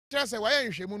trese wa ye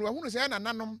nhwemu no hunu se na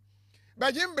nanom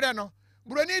ba jimbre no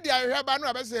broni dia hwe ba no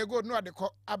abese go no de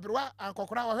ko abrewa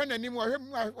ankokora wo hwe nanim wo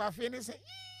hwe afi ni se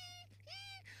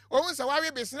ohun se wa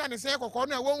we besina ne se kokoro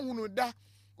na wo hunu da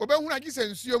obehunu agise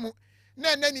nsuo mu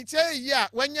na ni tie yi a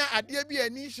wanya ade bi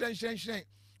ani hyen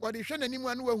wo de hwe nanim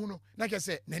anu wo hunu na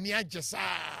kese nani agesa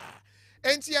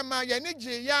enti e ma ye ne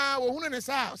gye ya wo hunu ne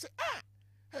sa se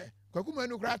kwakuma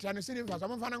nu kra atra no sini mfa so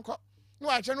mfa nko no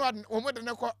a che no wo mo de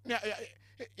ne ko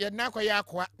ye na ko ya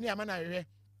akoa ne ama na hwe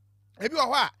ebi wo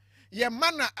ho a ye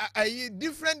mana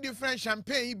different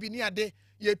champagne bi ni ade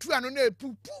ye tu ano na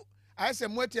epupu ayese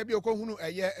motia bi okohunu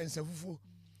eye ensafufu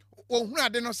ohunu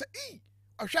ade no se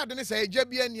ohwe ade ne se eja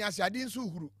bi ani ase ade nso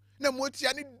huru na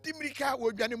motia ne dimirika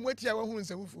wo dwane motia wo hunu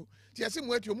ensafufu ti ase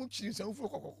motia mu chiri ensafufu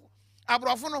kokoko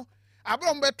abrofo no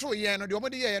abrom beto ye no de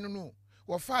omode ye no no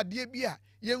wo fa ade bi a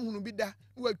ye hunu bi da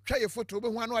wo twa ye foto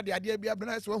obehu ano ade bi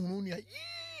abna se wo hunu nua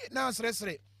na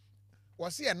sresre wo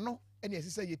se ye no ene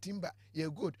asisa ye timba ye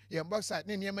good ye boxa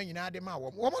ne niam nyina ade ma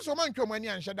wo mo so man twom ani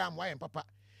anhye da mo ayen papa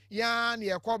ya ne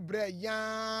ye kobre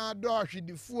ya do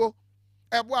hwedifuo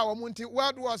ebo a wo mo nti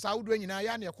world wars awudo nyina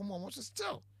ya ne ye komo mo so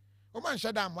still wo man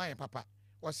hye da mo ayen papa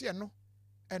wo se ye no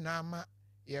ena ama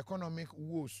ye economic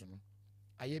woes no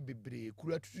aye bebre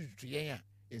kura tututu yen a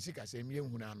ensika se mi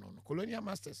ehunu ano no colonial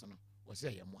masters no wo se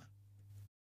ye mo.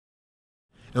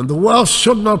 And the world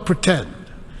should not pretend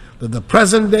that the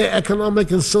present-day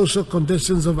economic and social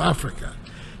conditions of Africa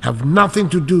have nothing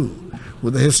to do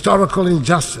with the historical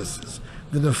injustices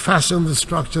that have fashioned the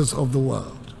structures of the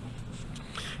world.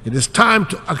 It is time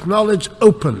to acknowledge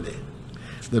openly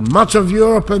that much of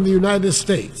Europe and the United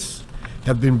States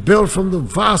have been built from the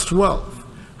vast wealth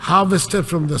harvested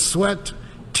from the sweat,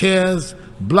 tears,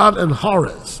 blood, and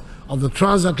horrors of the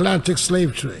transatlantic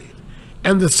slave trade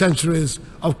and the centuries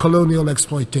of colonial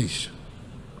exploitation.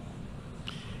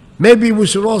 Maybe we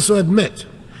should also admit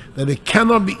that it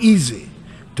cannot be easy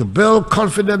to build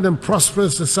confident and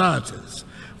prosperous societies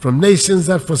from nations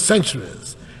that for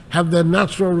centuries have their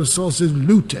natural resources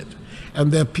looted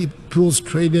and their peoples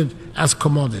traded as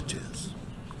commodities.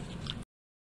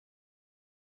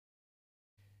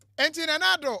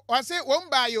 Entinanado o say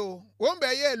womba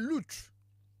ye loot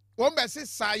womba se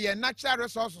say natural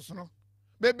resources no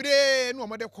bebre no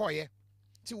omode koye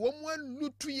ti womu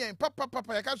lutu yen papa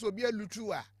ya ka so obi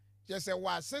lutu a je se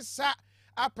wa sesa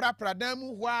aprapra dan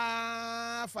mu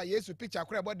hwa fa Yesu picture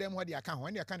kora bodam ho de aka ho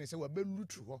ne aka ne se wa be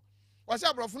lutu ho wo se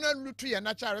abrofo na lutu yen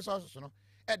natural resources no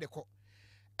e de ko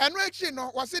eno achi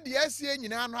no wo se de asie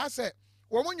nyina no ase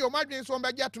wo mu nyoma dwen so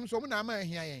mba gyatum so mu na ama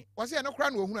ahia yen wo se eno kora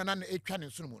na ohunu na etwa ne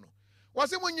sunu mu no wo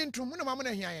se munyi ntum mu na ma mu na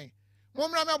ahia yen mo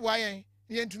mra meboa yen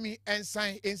yentumi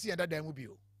ensan ensi enda mu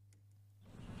bio.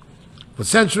 For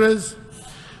centuries,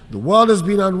 the world has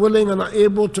been unwilling and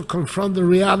unable to confront the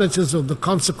realities of the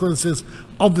consequences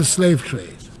of the slave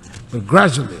trade. But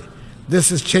gradually,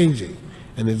 this is changing,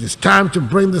 and it is time to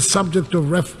bring the subject of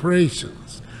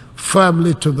reparations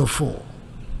firmly to the fore.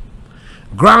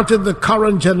 Granted, the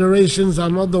current generations are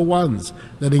not the ones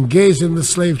that engaged in the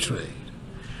slave trade,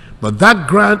 but that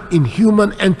grand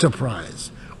inhuman enterprise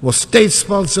was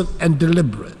state-sponsored and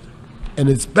deliberate, and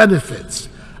its benefits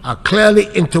are clearly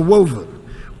interwoven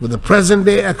with the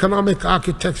present-day economic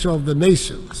architecture of the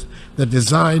nations that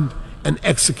designed and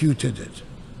executed it.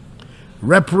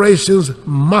 Reparations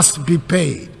must be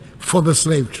paid for the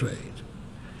slave trade.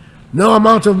 No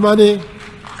amount of money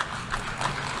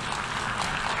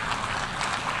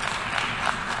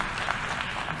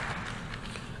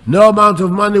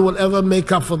will ever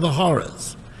make up for the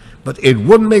horrors, but it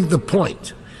would make the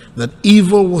point that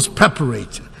evil was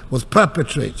perpetrated,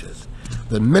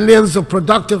 that millions of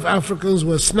productive Africans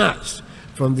were snatched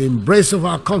from the embrace of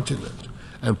our continent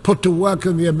and put to work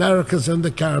in the Americas and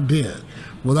the Caribbean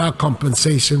without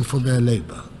compensation for their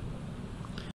labor.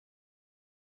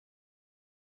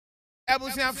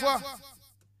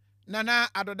 Nana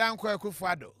adodan kwaku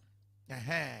fado.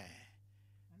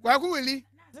 Kwaku wili.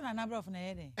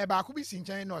 Eba bi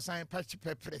sinchan no sign patch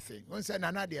everything. One say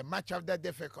nana dey much of the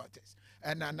difficulties.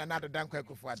 And nana adodan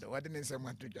kwaku fado. What didn't say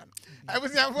want to John. I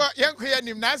was young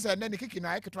nim nasa and then kiki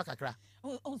na eketwa kakra.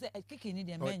 On say kiki ni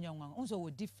dey men young one. Also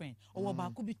we different. Or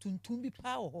ba ku bi tuntum bi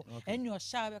pa ho. And your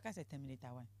shower ka say 10 minutes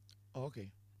one. Okay.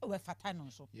 We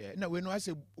fatano so. Yeah, no we know I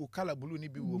say o color blue ni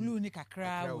bi wo. Blue ni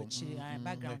kakra wo chi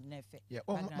background na fe. Yeah,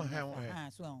 oh my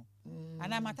so.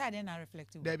 And I'm atade na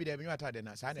reflective. Debi you atade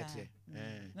na sa na tie.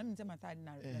 Na me say atade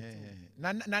na reflective.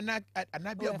 Na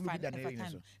anabia blue bi da na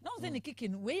so. No say ni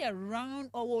kicking way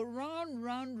around or round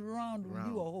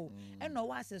do ho. And no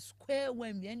was a square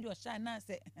when we end your shine na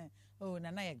say oh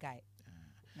nana ya guy.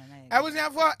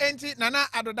 Abusiafo enti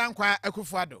Nana Adodankwa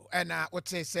Akufo-Addo na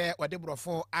wote se wode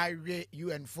brofo awe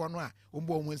UN fo no a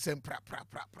ombo mu nsem pra.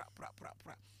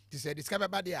 Ti se discover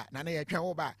ba dia Nana ye twa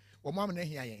wo ba wo mam na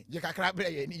hia yen je kakra bra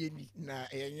ye ni yeni na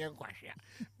yenye nkwahwea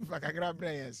fa kakra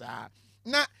bra yen sa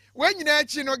na wanyina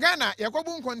achi no Ghana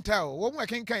yakobu nkonta o wo mu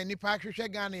akenkan nipa hwehwe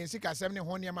Ghana yen sika sem ne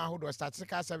ho ne ma ahodo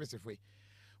statistical service foi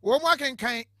wo mu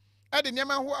akenkan ade ne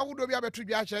ma ho ahodo bi abeto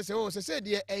dwa ahye se o se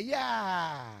de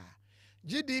eya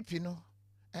GDP no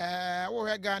wo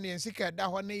he Ghana yen sika da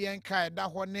ho ne yen kai da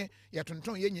ho ne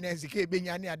yetonton yen nyina sika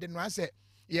ebenya ne ade no ase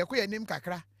ye ko yanim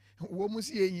kakra wo mu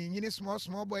si yenyini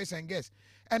small boys and girls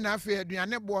na afi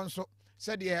aduane bo nso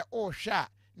se de o hwa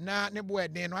na ne bo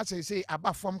eden no ase sei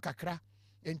aba fom kakra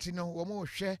enti no wo mu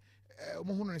hwe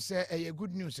mo hunu se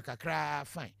good news kakra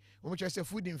fine wo mu say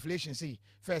food inflation see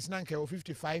first na nke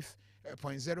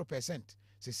 55.0%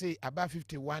 say about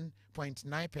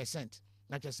 51.9%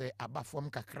 na say aba fom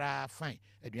kakra fine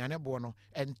aduane bo no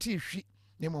enti hwi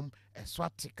ne mom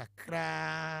swat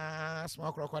kakra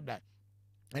small crocodile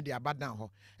and the abadan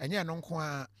ho enye no nko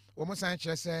a wo mo san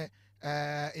kire se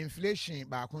inflation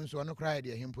ba ko nso no cry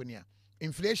de himponia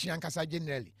inflation ankasa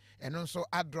generally eno nso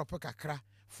a drop kakra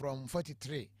from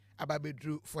 43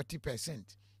 ababedru 40%.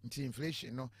 Nti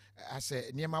inflation no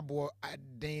ase niema bo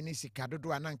den ni sika dodo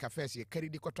ananka first ye carry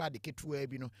di koto ade ketua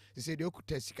bi no se de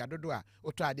okuta sika dodo a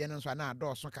oto ade no nso ana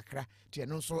adoso kakra ti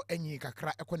eno nso anyi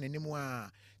kakra ekonanimu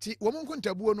a ti wo mu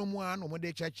nkontabuo no mu a no mo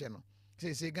de cheche no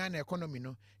say Ghana economy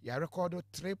no ya record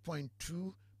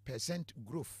 3.2%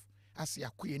 growth as ya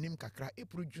kuyenim kakra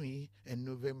April June and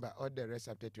November all the rest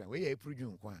of the year we April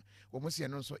June kwa wo mo se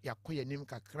no so ya kuyenim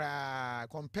kakra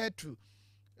compared to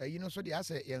so the as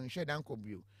ya nhwe dan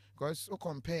kobio because o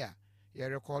compare ya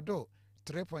record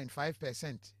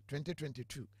 3.5%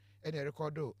 2022 and ya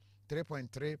record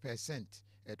 3.3%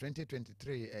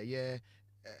 2023 year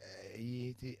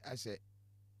as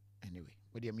anyway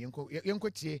with the yenko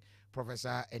tie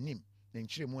Professor Enim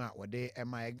Nenchiremu a wode ye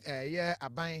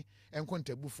aban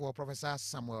enkontabufo Professor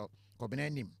Samuel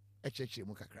Kobenanim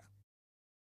echechiremu kakra.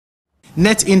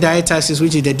 Net indirect taxes,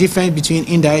 which is the difference between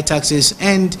indirect taxes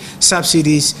and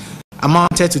subsidies,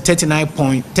 amounted to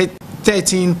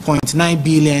 13.9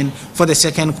 billion for the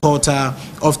second quarter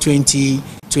of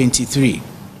 2023.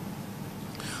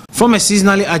 From a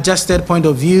seasonally adjusted point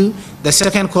of view, the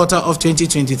second quarter of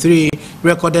 2023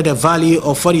 recorded a value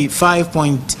of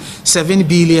 45.7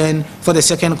 billion for the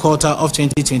second quarter of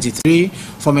 2023.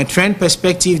 From a trend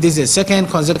perspective, this is the second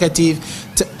consecutive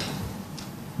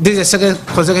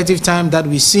time that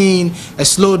we've seen a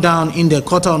slowdown in the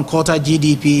quarter-on-quarter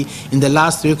GDP in the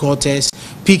last three quarters,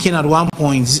 peaking at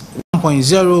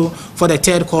 1.0 for the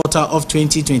third quarter of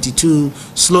 2022,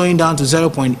 slowing down to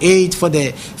 0.8 for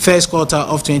the first quarter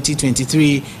of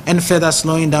 2023, and further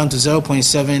slowing down to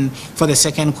 0.7 for the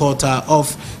second quarter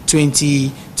of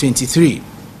 2023.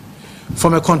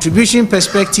 From a contribution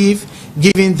perspective,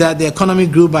 given that the economy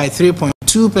grew by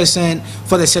 3.2%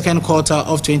 for the second quarter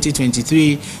of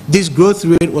 2023, this growth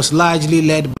rate was largely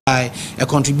led by a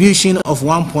contribution of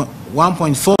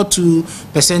 1.42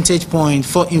 percentage point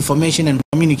for information and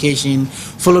communication,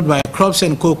 followed by crops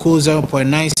and cocoa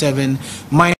 0.97,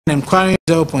 mining and quarrying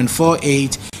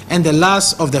 0.48, and the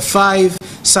last of the five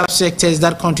subsectors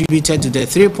that contributed to the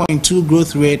 3.2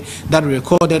 growth rate that we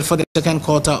recorded for the second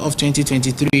quarter of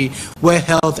 2023 were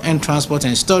health and transport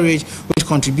and storage, which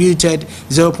contributed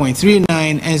 0.39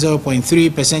 and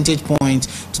 0.3 percentage points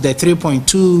to the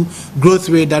 3.2 growth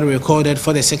rate that we recorded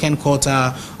for the second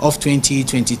quarter of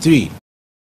 2023.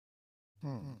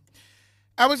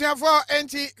 Abusiafo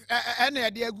enti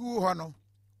ene de agu ho no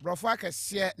brofo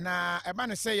akese na eba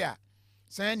ne se ya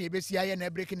san na ebesi aye na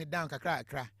breaking it down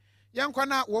kakra yankwa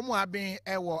na wo mu aben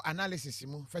ewo analysis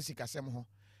mu fasikasem ho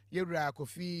yewura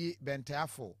Kofi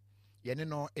Bentafo yene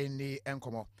no eni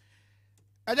enkomo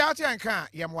aja oti anka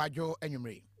yemwadwo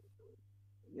anwumre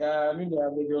ya mi da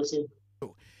bejo se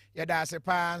ya da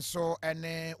sepa nso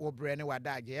ene wo bre ne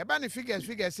wadaje eba ne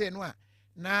figures say no a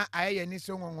na aye ni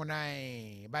so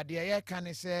ngongonai but the aye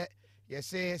can say yes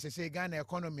say Ghana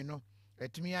economy no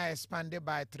etumi expanded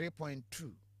by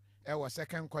 3.2 was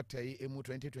second quarter emu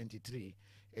 2023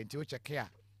 enti o check ya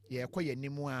ye koye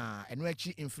nimu a eno achi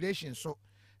inflation so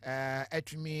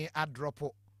etumi a drop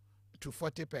to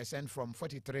 40% from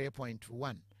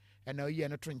 43.1 and now ye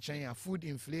no to nchen food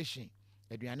inflation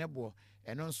aduane bo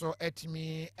eno nso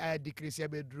etumi a decrease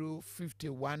abedru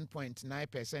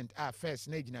 51.9% first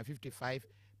na gina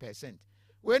 55%.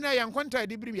 When I am contra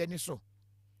di brim yani so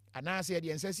anase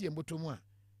ye ensasi embotomu a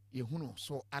ye hunu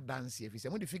so adanse efise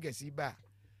mo di figures ba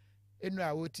enu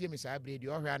a wotie me sa abre di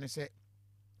ohwa ne se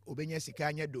obenya sika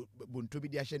anya do bonto bi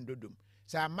di ahye ndodom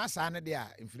Sa masa na dia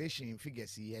inflation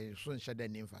figures here so nhyɛ da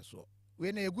nim fa so.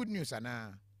 We na good news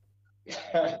ana.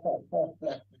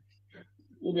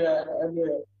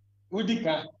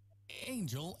 Udika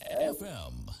Angel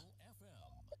FM.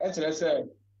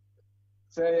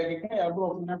 Say you can have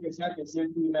broken up a second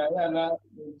city na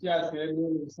just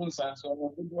full sense of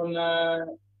na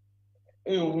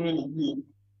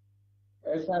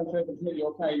as I said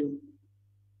your kind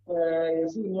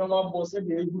your mom said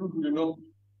the group you know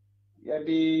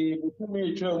the become I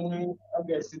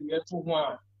guess you to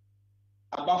one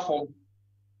above from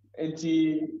and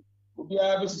the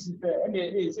Ubia is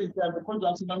the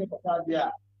contract to make a card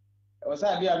there. I was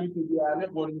idea to be a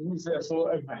level who says so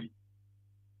every.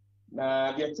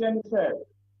 Now, the attorney said,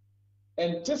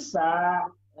 and Tessa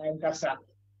and Cassa.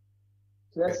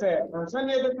 So I said, and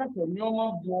Sunday the couple,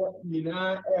 normal board,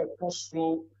 Mina, post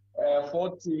row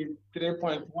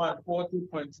 43.1,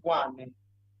 40.1.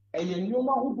 And you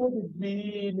know who would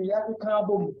be the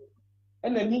African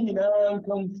and the Nina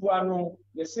come to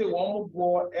you say one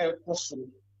more post row.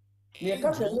 Ye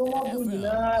kase no mo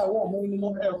nyina wo mo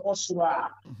no ekosoro a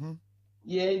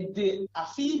ye de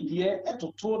afidie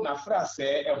etoto na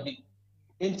frase eho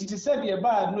entiti se de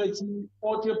ba no ati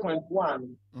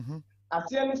 40.1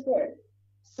 atie ne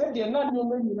se de na no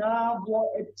nyina bo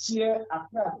etie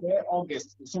afrase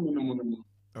August so no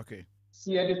Okay.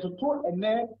 Si ye de toto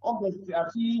ene August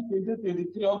afi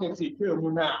 2023 August e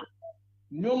mu na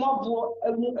no mo bo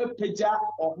enu epeja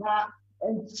oha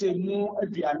enchemu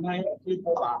aduanan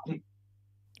people back.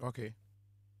 Okay.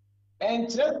 And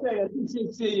just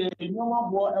say no more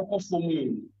boy for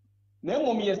me. No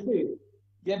more say,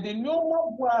 yet the no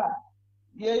more boy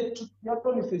yet to your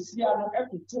policy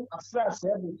to a fresh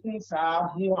everything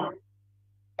are one.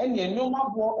 And ye no more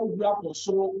boy of your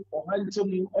so or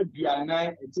handsome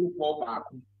aduanan until fall back.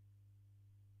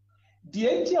 The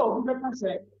idea of the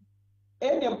person,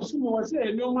 and the person was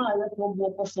say no more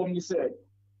for me said.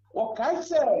 What I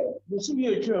say, the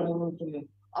senior German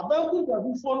about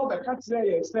the follow the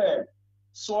country said.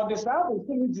 So the start of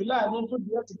July, not to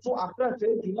be able to after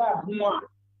July 1.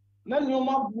 Then you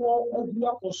must go over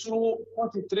your so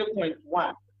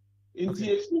 43.1. In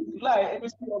the July,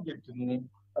 everything object to me.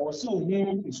 I was so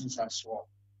mean is as well.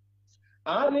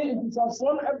 And it is a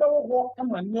phone about what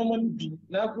I'm a normal be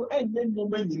now go and then no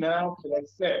money now, like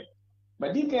said.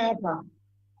 But you can't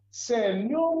say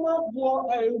no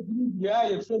more I agree. Yeah,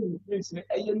 you're feeling face, and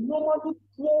you know what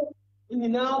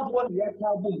in now what the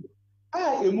album.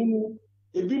 I am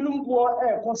a binum boy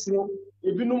air possible, a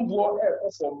binum boy air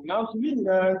possible. Now to me,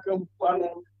 come one,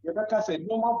 you said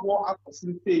no more war up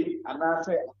facility, and I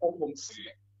say a home.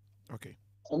 Okay.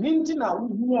 And into now,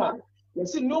 you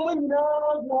see no one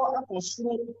now war up or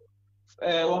slow,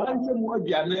 or hunting more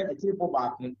diana a table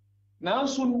back. Now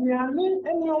soon we are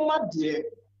and your mad dear.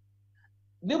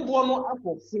 The bono up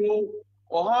for flow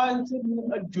or hunting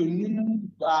a junior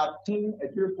bathing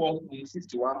at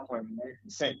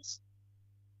 3.61.9%.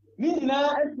 Nina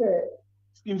at the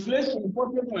inflation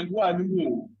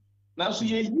 40.1 now, so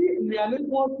we are not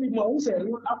wanting more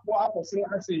up or say,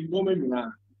 I say, no,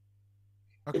 man.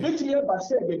 If you ever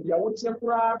said that you would say,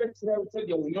 private,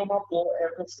 you will know more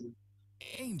everything.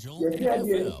 Angel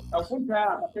FM. I think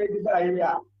I paid by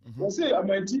area. You say, I'm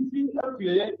a TV up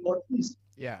here, Northeast.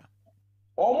 Yeah.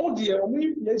 Almost the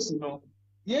only place, you know,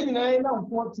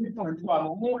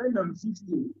 40.1 more than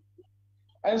 50.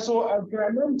 And so I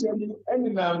can tell you,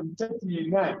 and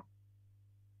 39.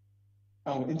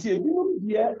 Until a billion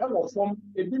year ever from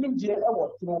a billion year ever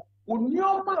through. When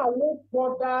your man won't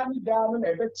go down and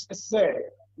a bit say,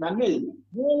 Nane,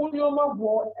 who your man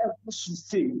will ever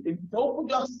say, if don't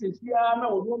just say, yeah,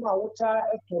 no, no, my water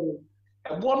at home.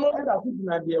 And one of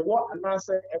the idea what and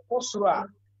answer a postura.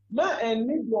 Ma and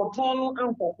need your tongue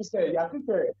and for say, I think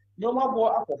your man will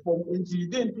up from into the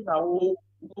didn't know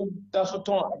that's what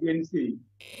tongue again say.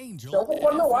 Angel So,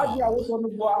 what no idea what on the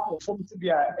go up from to be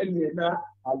a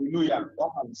hallelujah,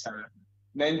 what I'm saying.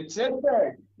 Then said,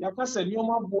 Yakasa, your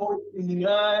man boy in the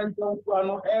eye, don't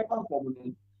know ever for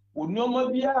me. Would no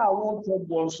more be a won't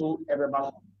also ever.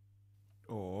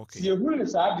 Oh, okay. See, who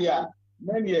is idea?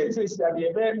 Many says that the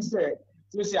event said,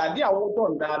 so see, idea what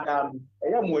on that. I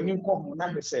am winning come,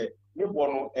 never say, you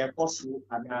want a possible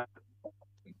and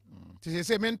to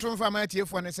say mentum fama tie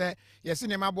fo ne say yesi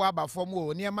ne mabo aba fom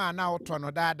o ne ma na oto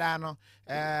no daada no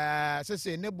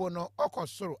se nebo no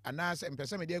okosoro anase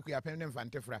mpese me de akua pem ne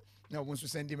mfantefra na obo nso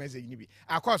sendi message ni bi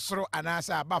akosoro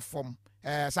anase aba fom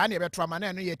sa na ebeto ama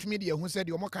na no yetumi de ehu se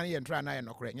de omo kan ye ntra na ye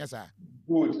nokore nya sa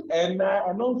good and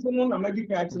anonso no na magi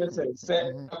kan kire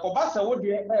say akobasa wo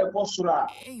de ekosoro a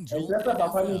ese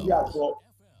papa ni bi aso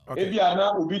ebi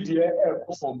ana obi de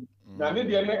ekofom na ne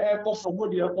deɛ ne ɛkɔ fam wo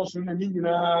deɛ ɛkɔ so na ne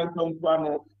nyinaa nkankwa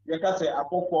no yɛka sɛ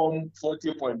akɔkɔm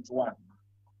 40.1.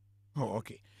 Oh,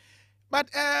 okay. But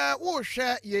wo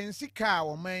hwɛ yɛn sika a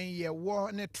wɔman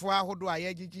yɛwɔ ne toa ahodoɔ a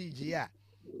yɛgyegyegye a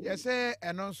yɛsɛ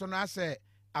ɛno nso no asɛ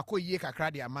akɔ yie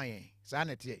kakra de ama yɛn saa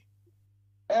na ɛteɛ.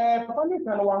 Papa ne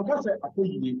ka no wanka sɛ akɔ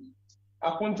yie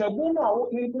akontabu no a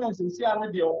wokenkan sɛsi a no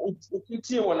deɛ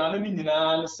woketie wɔ n'ano no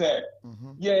nyinaa no sɛ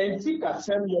yɛn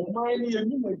sikasɛm yɛman ne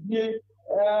yɛnwumadie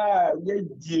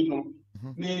yɛdie no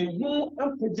ne ho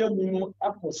apagya mu no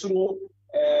akɔ soro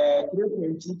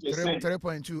 3.2%.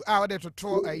 3.2. Ah, what to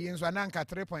throw a yin so ananka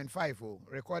 3.5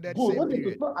 recorded same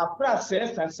period. Good. After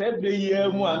said the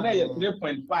year one,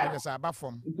 3.5. Yes, above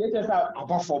form. It is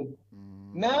above form.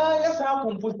 Now, yes, I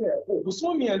compose it.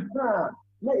 So me and Sam,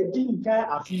 let it be kind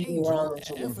of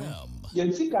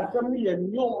Yensika family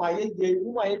and no, I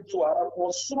to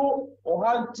or so or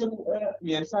had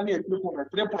me and Sunny at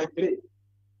 3.3.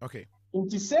 Okay. In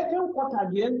the second quarter,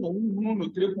 again, no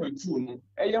 3.2.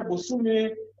 Aya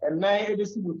Bosume and 9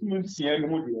 edisi Bosume Sian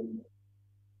Modian.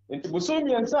 And to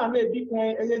Bosume and Sam may be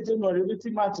kind of January,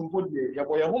 little much in Podia, your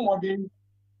boy home modern.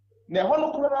 The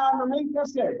Honokura, Menka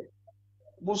said,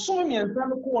 Bosume and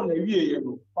Sam corner,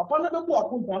 Papa never go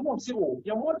up on one zero.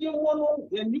 Your modern one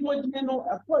and you want to know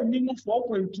a quite minimum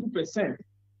 4.2%.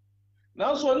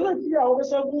 Now, so I'm not here, I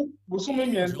was a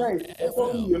Bosume and Sai,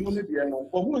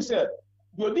 or who said,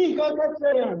 Yodi kaka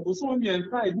say boso mi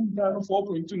enka edu dan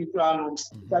 4.2 nkra no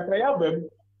takaya bam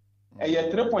e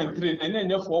 3.3 and then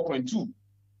 4.2.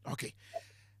 Okay.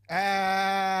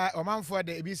 Omanfo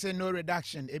de ebi say no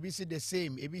reduction, ebi say the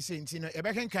same, ebi say ntino e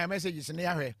be kan messages na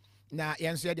yahwe na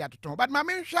yenso ye de atoton. But ma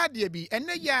me hwa de bi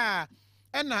ene ya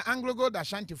na Anglo Gold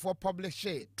Ashanti for public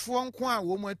share tro nko a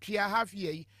wo mu atua half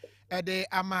year e de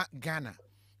ama Ghana.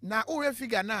 Na o we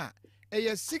figure na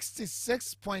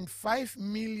 $66.5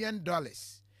 million.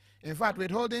 In fact,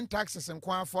 withholding taxes in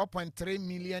 4.3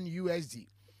 million USD.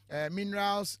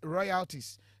 Minerals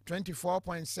royalties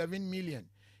 24.7 million.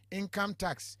 Income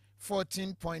tax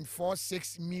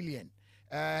 14.46 million.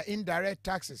 Indirect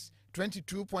taxes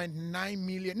 22.9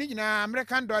 million. Nina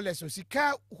American dollars so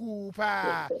sika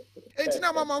hupa.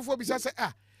 Entina mama fo bisa se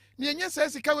Nienya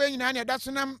sika we nyina na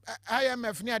daso na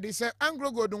IMF ni ade se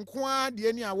Anglo Gold nko a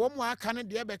de ni a wo mu aka ne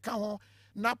de beka ho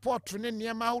na port ne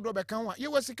niema ahodo beka ho ye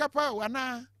wasika pa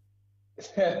wana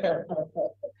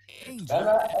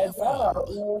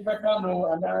beka no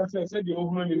ana se de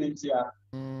ohunu ni ntia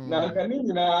na nka ni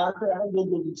nyina se Anglo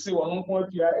Gold se wo nko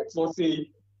atua so say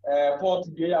port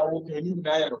de a wo kan ni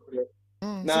na ya no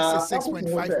na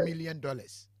 $66.5 million.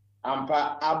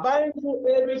 Ampa abanku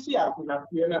ebesi akuna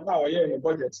fie na ha oye ne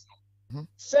budget.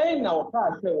 Say na o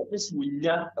pa se o pesi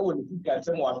wonya e wo ne fika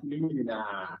se mo afini mu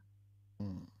nyina.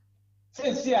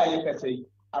 Sensi aye kase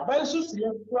abansu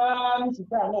sie kwa ni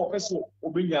fika na o pesi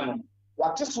obenya no.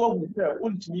 Wate so hu se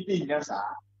ontimi e nya sa.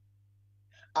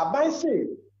 Abanse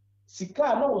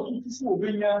sika na o tutu si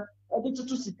obenya, o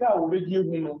tutu sika obedi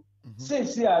ehu no.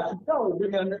 Sensi a sika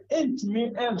obenya no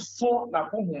entimi enso na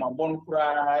kohoma bon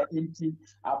kura enti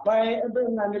abai ebe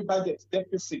na ne budget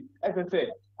deficit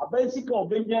say abai sika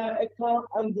obenya eka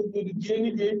Anglo Gold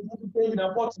ni de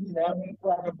na port ni na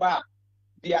kura ba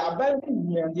dia abai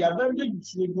ni dia abai de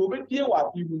tue go be tie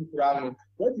wa fi mu kura no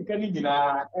we sika ni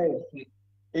nyina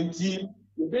enti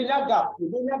obenya gap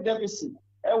obenya deficit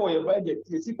e wo your budget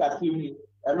sika temi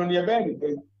eno ne be ni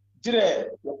de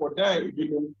jire yokodan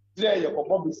ibinu jire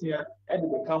yokobobisia e de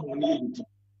be ka ho ni eyi.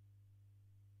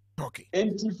 Okay.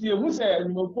 And if you who say, you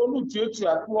know, go to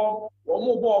a club, or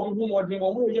more whom or the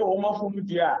woman from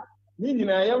the meaning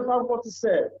I am what to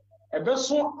say. A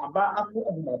vessel about Apple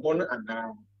of my bonnet and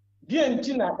now. Dear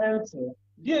Tina answer,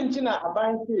 dear Tina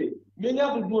about say, many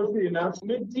of the good thing now to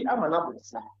make the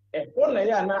Amanabasa. A one I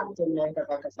am not to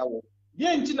Yankakasawa.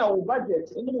 Dear Tina will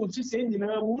budget, and you will say, you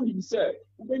know, who you said,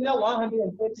 we now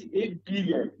 148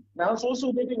 billion. Now it's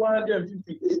also maybe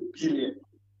 158 billion.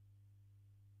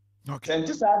 Okay.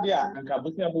 Senti sadia nka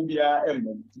busia bobia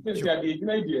emu. Senti sadia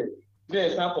gina die. There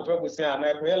san kope busia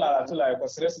na ko yela to la ko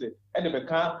stress e de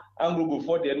beka Anglo Gold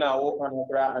for there na wo kan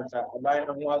kra anta aban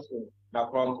ho aso na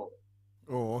kronko.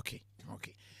 Oh, okay.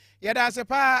 Okay. Yeah, that's a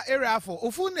pa area for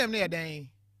ofu nem na den.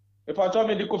 E pa to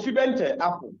me di Kofi Bente,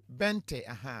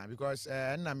 because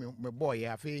na me boy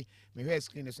afi me hear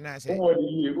screen so na say.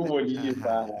 Ubo di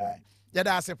pa. Yeah,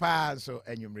 that's a pa so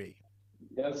enyumre.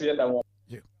 Yan se da wo.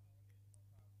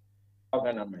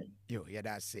 Yo, yeah,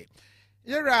 that's it.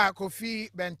 Yera Kofi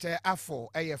Bente Afo,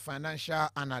 a financial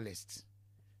analyst.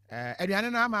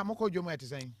 Ediana na ma moko jomo eti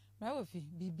saying. Rawofi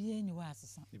bibia ni wa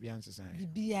asesa. Bibia nsesa.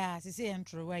 Bibia sese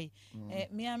entro wai.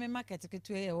 Me am market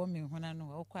ketu e wo me hona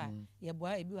no okwa ye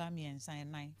boa ebi wa me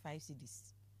ensan 9 5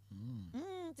 cedis.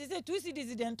 Sese 2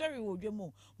 cedis de entori wo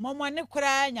dwemo. Momone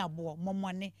kura nyabo,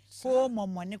 momone. Ko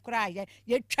momone kura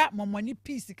ye twa momone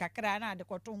piece kakra na de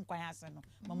koto nkwan ase no.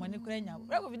 Momone kura nyabo.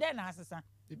 Rawofi de na asesa.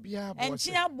 Bibia bo.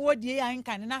 Enchia bo de yan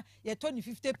kan na ye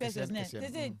 50 pesos na.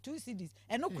 Sese 2 cedis.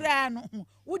 Eno kura no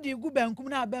wodi gu bankum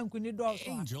na banku ni do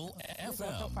so. Angel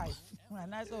FM.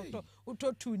 Na so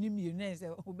to 2 ni mi na se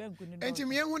o banku ni do. Enti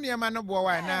me hu ne ma no bo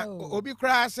wa na obi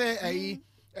kura se ayi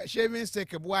shaving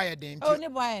stick boa ya den. Oh, ne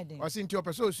boa ya den. O si nti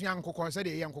opese osua nkokọ se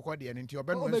de ye nkokọ de nti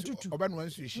obenu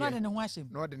ansu hie. No de ne ho ahyem.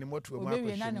 No de ne motu ma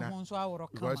akọhye na. Obewie na ne ho nso aworo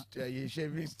kama. Because ye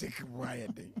shaving stick boa ya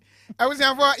den.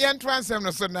 Awusiafo ye ntransem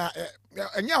no so na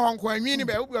enya ho nko anwi ni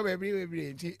ba obi ba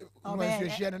bri nti no ansu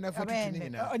hie na foto tuni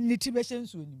na. Ni ti be hye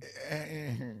nso ni.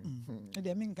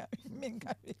 De minka.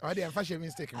 O de fa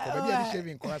shaving stick nko ba bia de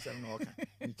shaving ko asem no oka.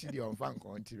 Ni ti de on fa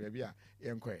nko nti ba bia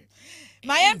ye nko.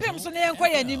 Ma ye mpem so ne ye nko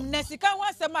ye nim na sika ho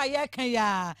asem a ye kan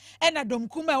ya e na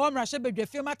domkum a wo mrahye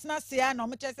bedwafie matena se ya na o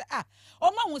mche se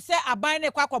o ma hu se aban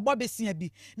ne kwa kwobọ besia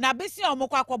bi na besia o mo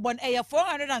kwa kwobọ e ye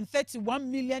 $431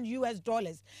 million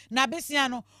na besia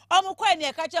no o mo kwa ne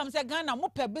e ka chem se Ghana mo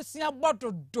pe besia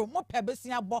bododo mo pe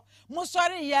besia bo mo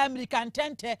sori ya American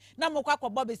tente na mo kwa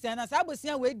kwobọ besia na sa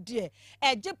besia we die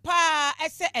eje pa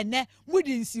ese ene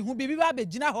mudi nsi hu bibi ba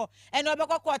begina ho ene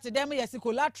obekọ court dem yes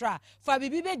collateral fa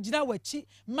bibi begina wachi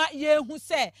ma ye hu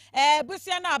se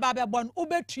besia na aba bebon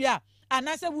ubetua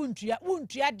anase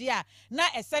wuntua de a na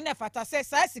ese ne fata se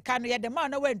sa sika no ye de ma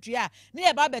na wantua ne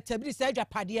ye ba betabiri sa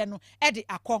adwapade no e de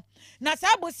akọ na sa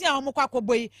bosi a omokwa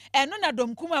koboi eno na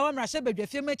domkum a wamrahye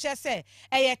bedwafie meche se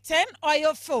eye 10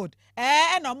 oil field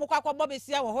na omokwa kobọ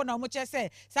besia wo ho na omoche se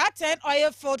sa 10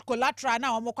 oil field collateral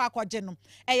na omokwa kwaje no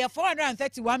eye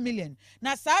 431 million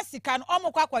na sa sika no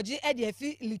omokwa kwaje e de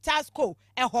afi Litasco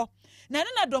eho na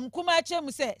na domkum a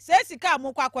chem se sika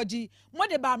amokwa kwaji mo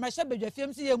de ba mrahye bedwafie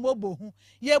msi ye mobo hu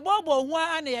ye bobo hu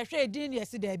a na ye hwe din ye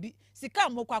se da bi sika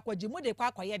amokwa kwaji mo de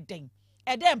kwa kwaye den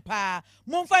edem pa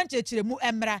mumfa nchechire mu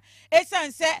emra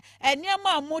esanse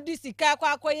eniema mudi sika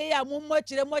kwa akoye ya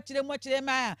mochire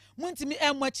ma muntimi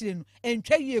emochire no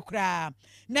entwa yie kura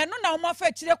na no na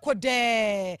omafa chire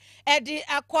kode edi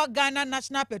akọ Ghana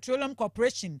National Petroleum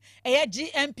Corporation eye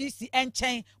GNPC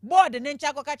enchen board ne ncha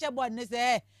akokache board ne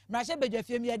se mrahye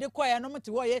bedwafie mi ede koya no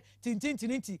mte wo ye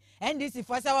tintintiniti NDC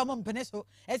for sa wa mo mpene so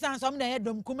esanse om na ye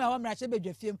domkum a wa mrahye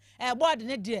bedwafie board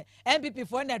ne de MPP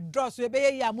for na draw so ebe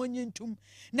ye ya monyintum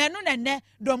na no ne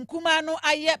domkuma no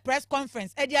aye press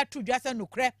conference edi atu dwasa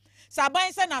nokre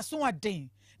saban se na so odin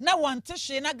na wonte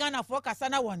hwe na Ghana for kasa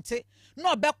na wonte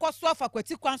na obekoso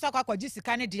afakwati kwanso akwaji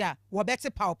sika ne dia wo beti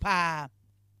pawpa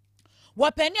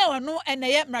wapeni wonu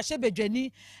eneye mrahye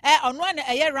bedwani onu na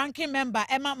eye ranking member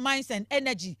Emma Mines and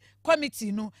Energy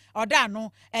Committee no oda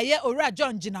no eye Owura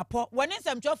John Jinapo woni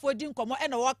nsamtwafo di nkomo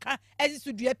na woka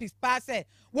ezisudua pispa se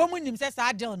wo munim se sa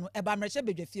adel no eba mrahye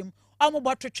bedwafiem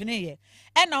omo twetwene ye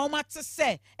na wo mate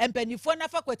se empanifo na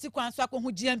fakwati kwanso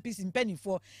akohu GNPC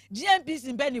mpanifo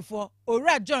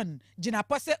Owura John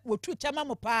Jinapo se wotu chama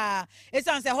mo pa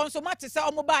esanse ho nso mate se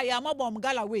omo ba ya amabom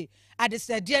Galawe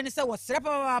adesade ne se wo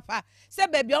srepa papa se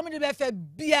baby omo de be fa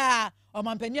bia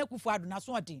omampani Akufo Addo na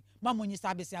so odin mamonyi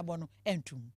sabese abono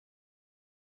entum.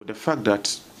 The fact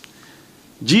that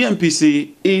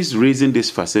GNPC is raising this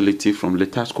facility from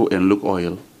Litasco and Look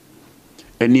Oil,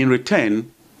 and in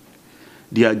return,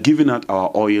 they are giving out our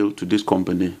oil to this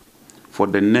company for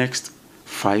the next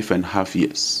 5.5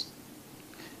 years.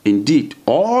 Indeed,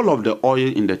 all of the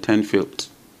oil in the 10 field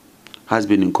has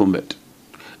been encumbered,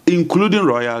 including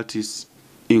royalties,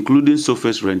 including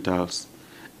surface rentals,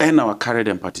 and our carried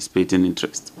and participating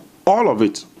interest. All of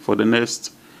it for the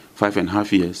next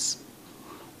 5.5 years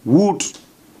would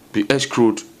be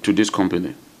escrowed to this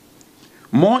company.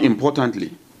 More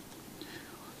importantly,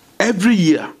 every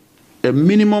year, a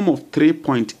minimum of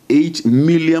 3.8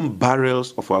 million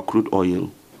barrels of our crude oil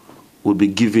will be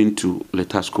given to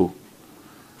Litasco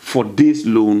for this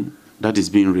loan that is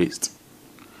being raised.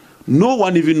 No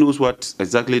one even knows what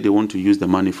exactly they want to use the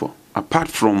money for, apart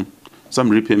from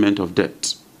some repayment of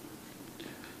debt.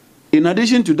 In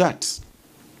addition to that,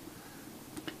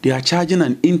 they are charging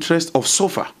an interest of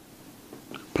SOFR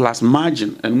plus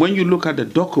margin. And when you look at the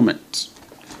document,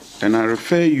 and I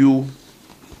refer you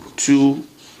to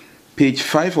page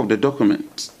 5 of the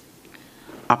document,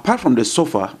 apart from the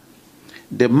SOFR,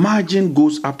 the margin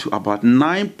goes up to about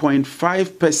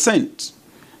 9.5%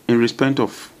 in respect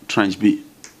of tranche B.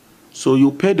 So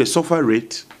you pay the SOFR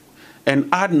rate and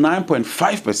add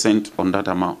 9.5% on that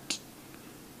amount.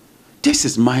 This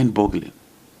is mind-boggling.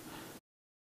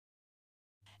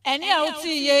 Any out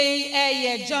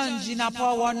ye John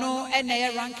Ginapo wano and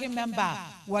a ranking member,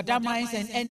 what that minds and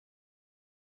 10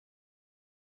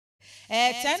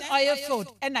 oil field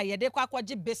and I yede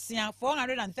kwakwaji besia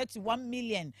 431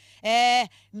 million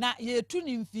na ye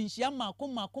tuni mfinchia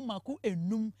maku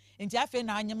enum nti afe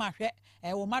na anyema hwe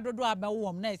wo madodo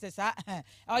abewom na esesa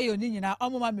oyo ni nyina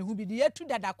omoma mehu bi ye tu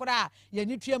dada kora ye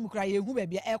ni tuam kora ye hu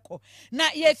bebia eko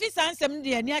na ye fi sansem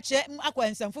de ani ache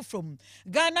akwensem fofrom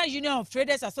Ghana Union of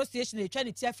Traders Association e twa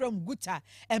ne tia from Guta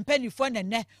empanifo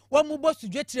nene wo mu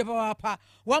bosudwe tire papa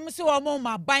wo mu se wo mu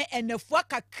maban enefo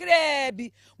kakra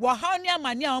bi wo ha ni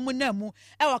amane a wo na mu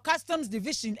e wo customs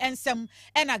division ensem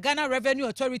e na Ghana Revenue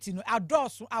Authority no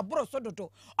adoso aboro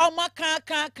sododo omo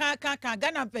kan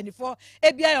Ghana empanifo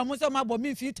e bia yo mu se ma bo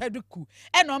mi fi taduku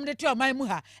e na omde to oman mu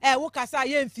ha wo kasa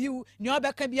ye mfiu ni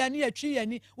obeka bia ni atwi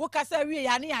yani wo kasa wie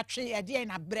ya ni atwe e de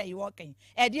na bre yi wo kan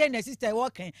e de na sister wo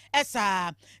kan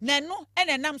esa na no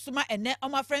ene nam soma ene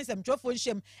oma friends am twofo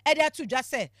nshem e de atu dwa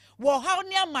se wo ha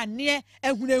ni amane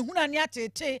ehunahuna ni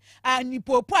atete ani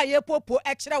popo aye popo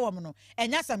e kire wo no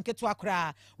enya sam keto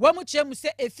akora wo mu kire mu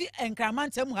se efi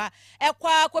enkramantam ha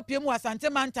ekwa akopiem wasante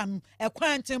mantam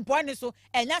ekwantempo ne so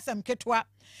enya sam keto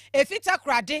efi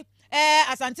takrade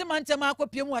asante mantem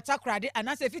akopiem watakrade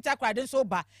anase efi takrade so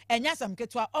ba enya sam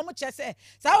keto omu kire se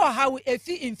sa wo ha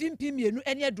efi mfimpi mienu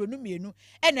ene adonu mienu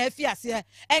ena efi ase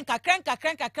enkakran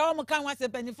omu kan wase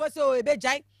penifo so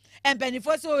ebejai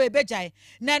empenifo so ebejai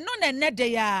na no ne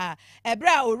de ya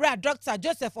ebra owura Dr.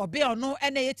 Joseph Obiano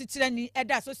ene yetitirani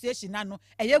eda association na no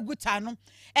eye guta no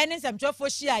ene nsamtwofo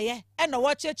hyiaye ena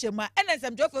wo chechemu ene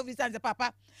nsamtwofo visanse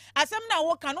papa asem na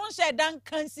wo kan on hye dan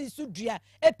kansi sudua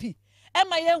epi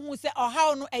ema ye hu se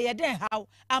ohaw no eye den haw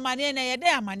amane na eye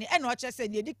den amane ena o chese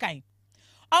ne edi kan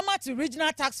omati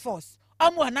regional task force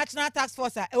omo national task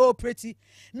force a operate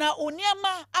na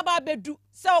oniema aba bedu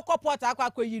se okoport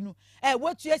akwakoyi nu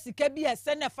wotu esika bi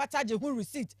ese na fata je hu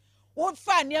receipt wo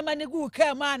fa niema ne gu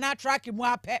ka ma na track mu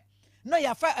apɛ no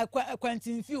ya fa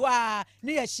kwantin fi wa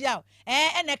ne ya hia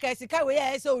ene ka esika we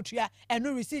ya ese otua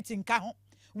eno receipt nka ho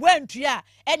wantua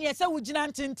ene ese wugina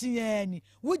ntintin ani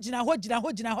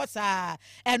wugina ho saa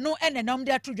eno ene nam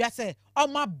de atodwa se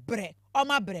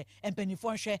omabre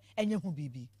empanifo nhwe enye hu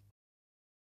bibi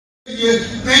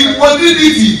the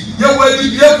modernity ye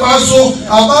wedi be kwaso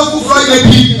abaku fa ye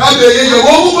bi abeye ye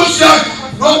wo mu kosia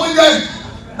no mu ye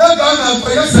na Ghana for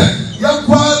yese ye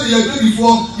kwa ye do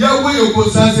before ye we ye go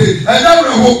sanse e da re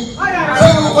ho se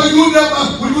wo you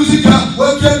never we musika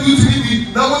we can do tv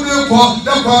na wo de ko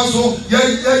da kwaso ye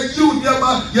you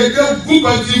never ye get book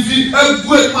on tv e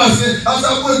go e mase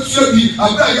asa ko tue bi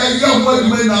abra ye ho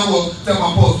di na wo te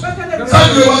ma post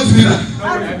say you want to be na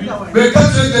me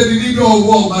catch the video of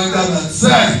war my Ghana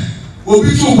say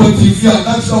obi tu on tv and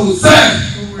that's how say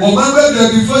o man we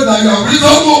dey before that you are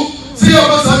reasonable see your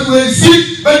person we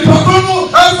see but people no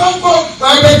help am go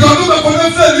and they don't know for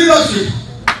them leadership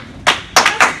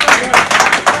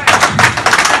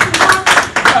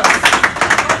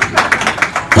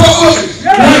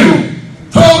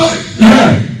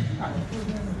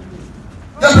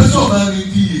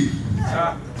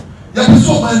ya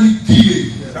person man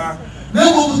die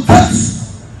na mo tax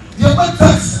ya ba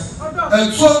tax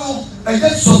and so no and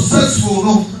get successful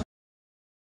no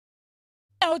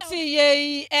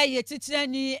ye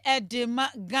titirani edema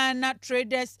Ghana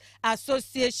Traders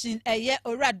Association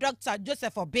ora Dr.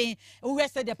 Joseph Obin who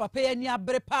said the papa ani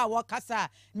abre pa wakasa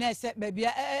na se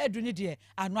bebia eduni de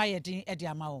anu ayedin ede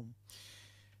amawo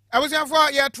abusiafo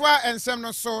ye toa ensem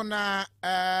no so na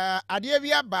ade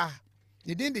bi aba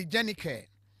yedin de Jenike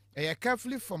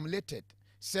carefully formulated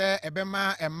say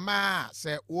ebema emma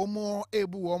say womo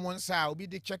ebu womo nsa obi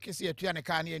de check se etua ne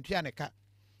ka na etua ne ka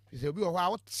se obi wo ha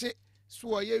wote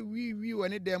so ye wi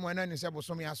woni dem na ne se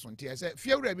bosom ya sonte say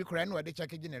fiewura bi kura na wo de check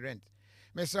gine rent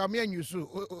me say me anyusu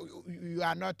you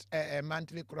are not a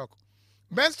monthly clock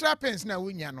best pens na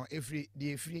wunya no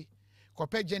efri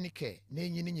kope Jenike na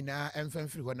enyi nyina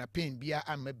emfamfiri ho na pen bia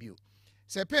amabio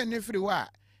se pen ne firi wa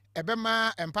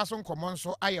ebema empaso nkomo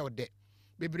nso ayewde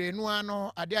bebre nu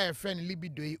ano ade aye friend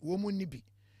libido yi wo mu nibi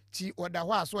ti oda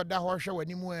ho aso oda ho hwe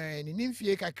wani mu ni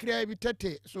nimfie kakra bi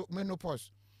tete so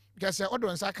menopause because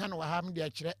odo nsa kan wa ha me de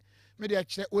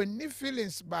akire oni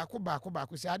feelings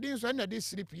baako se ade nso na de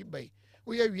sleep yi bai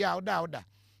wo ye wi a oda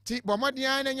ti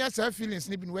bomodian na nya sa feelings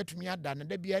ni bi no watumi ada na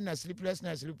da bia na sleepless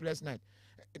night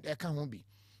e kan ho bi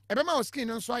ebema o skin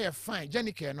nso aye fine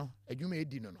Jenike no adwuma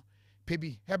edi no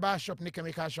pebi herbal shop ne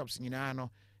chemical shops nyina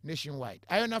no nationwide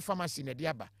Iona Pharmacy na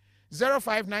diaba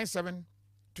 0597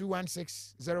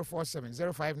 216 047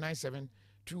 0597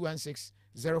 216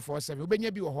 047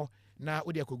 ubenya bi wo ho na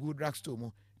wode akogu drugstore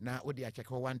mu na wode acheck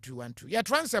 1212 yɛ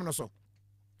transem no so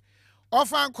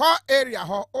ofanko area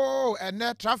ho and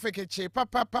traffic che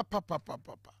papa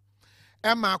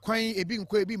Emma kwan ebi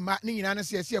nko ebi ma ne nyina ne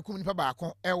se akum nipa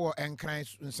baako ewo enkran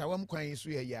nsawam kwan so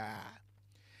ya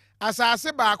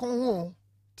asase baako ho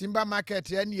timber market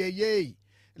ya ne ye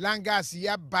langas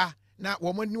ya ba na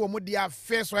womo dia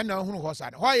face so na hunu ho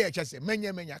sa ho ye kyese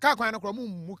menya ka kwan no kro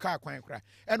mu ka kwan kra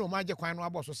e no ma je kwan no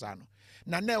aboso sa no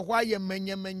na ho aye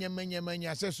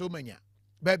menya se so menya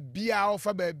ba bia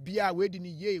ofa ba bia we di ni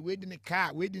ye we di ni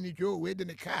car we di ni jo we di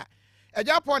ni car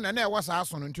ejapo na e wo sa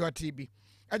aso no nti o TV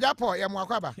ejapo ye mo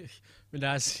akwaba me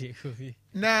da se Kofi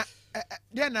na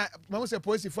dia na ma se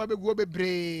posifo beguo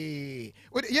bebre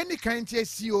ye ni kan tie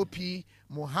COP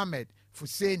Mohammed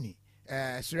Fuseni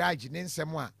Siraji ne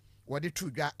nsem a wode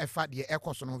tudwa efa de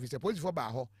ekoso no fi se posifo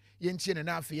ba ho ye ntie ne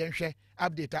na afi ye nhwe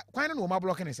update kwan no ma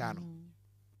block ne sa no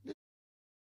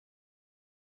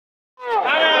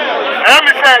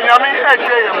Emi say nyami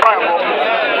eje ye Bible.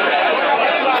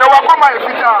 Se wa koma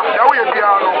efita, ya wo ye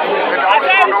bia no.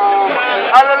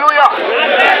 Hallelujah.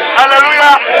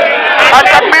 Hallelujah.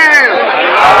 Atakbir.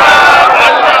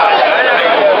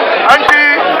 Anti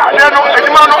adeno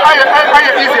edima no aye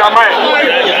easy amai.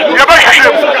 Ye ba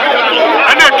shim.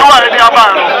 Ene to aye di amai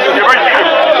no. Ye ba shim.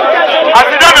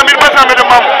 Asida na mi pesa me de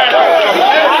mam.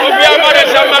 Obi amare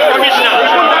sama commissioner.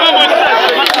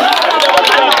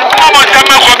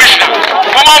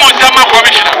 Mama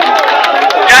commissioner.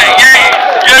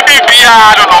 Yeah, baby, I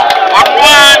don't know.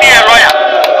 One year lawyer.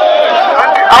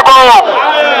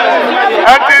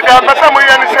 Auntie, the Masamu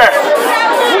Yan says,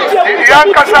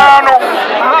 Young Casano,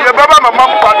 your Baba Mamma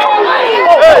Pato.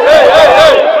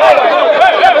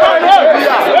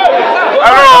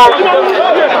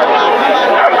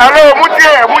 Hello,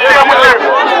 Mutia.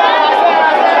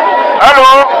 Hello,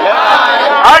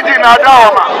 Ajina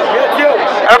Dawama.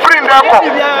 Bring them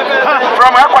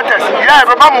from headquarters. Yeah,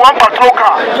 but I'm one patrol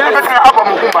car.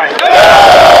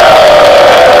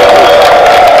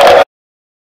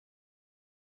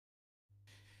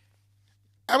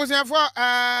 I was here for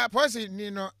policy,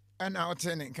 and out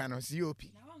in kind of COP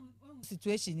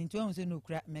situation into no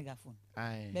crack megaphone.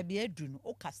 Maybe a drone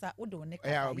or cassa or don't neck.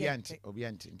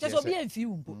 Obianti. Just be a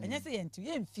few, and yes,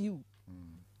 and few.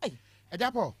 A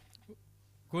japo.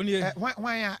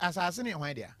 Why assassinate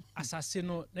my dear?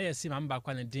 Assassino, they see my back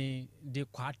on de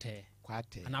quate,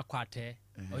 and a quate,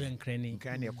 or young cranny,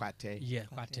 quate, yeah,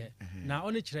 quate. Now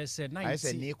only said, I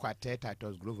said near quartet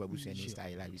titles Grover Bush and his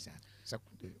style,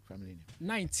 family.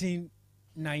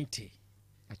 1990.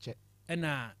 I check. And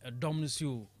a dominus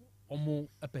you, omo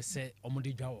a pese, omo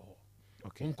di jaw.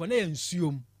 Okay. Uncone and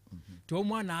sum to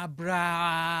one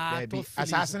abra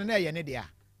assassin, Nedia.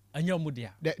 And your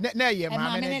mudia. Nay,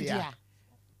 mamma.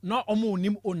 No omo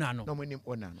nim onano. No nim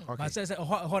onano. Okay. Says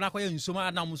Honako in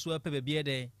Suma Namusua Pebe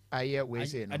de. I hear we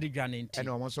say I did granite. And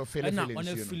almost so feel on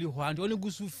a fully one. Only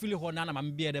goes to fully Honana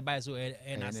and beer the biso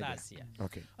and Assasia.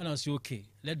 Okay. And I say, okay,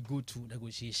 let's go to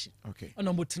negotiation. Okay. And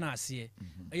no mutnas here.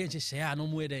 I just share no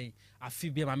more day. I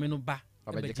feel be my menoba.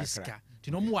 To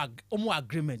no more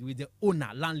agreement with the owner,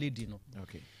 landlady. No.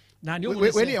 Okay. Now,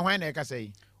 when you want to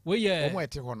say. We are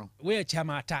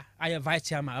Chamata. I am vice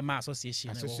chairman of my association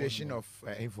of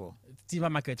Evo Tiva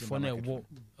Market for a war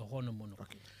a hormone.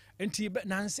 And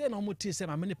Nancy no mutis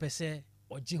and many per se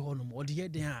or Jihonum or the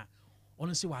idea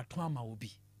honestly what Tama will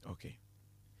be. Okay.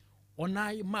 On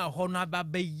I my honor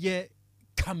baby ye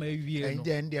come a year and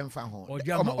then found or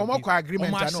Jamaica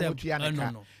agreement.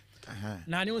 No.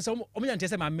 Now, you some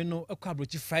Omian my menu a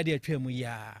cabrochi Friday at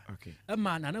Tremuya. Okay. A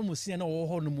man and I must see an old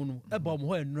honeymoon, a bomb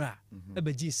when ra, a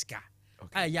bejiska.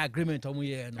 I agreement on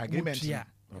we agreement.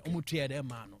 Omutria de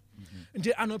mano.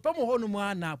 Until an open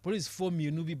honeymoon police form you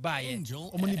no be by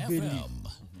angel only baby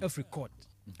every court.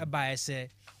 A buyer say,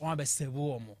 one best say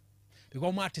warm.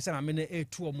 Because my artist and I mean a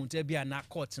 2 or Montebi and not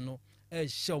court no a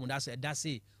show that's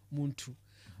a moon 2.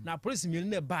 Now police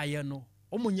millionaire buyer no.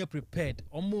 Omo prepared,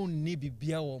 omo ni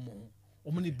bibia omo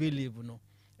ni believe no,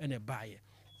 and a buyer.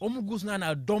 Omo goes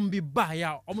na don't be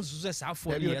buyer, omo success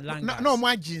for the land. No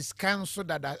more jeans cancel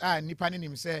that nipanin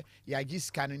him say ya jis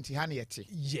can inti hanieti.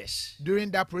 Yes.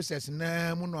 During that process,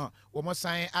 na muno omo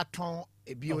sign aton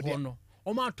a bio no.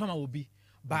 Omo aton will be,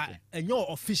 but and your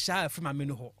official from a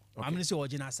menu ho. I'm going to say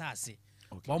original sassy.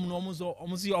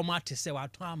 Omo see omo ate say wa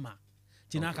aton ama.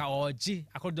 Jinaka oji,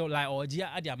 akodo like oji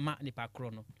adi ama ni pa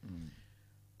krono.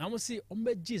 I must see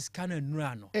Ombe G's cannon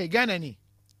run. Hey, Ghana ni.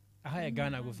 I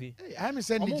Ghana go fi. I'm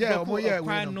sending Niger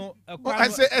no. I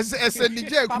say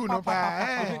Niger kuno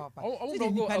pa.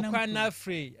 Okwana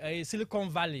free Silicon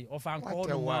Valley of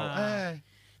Ankono.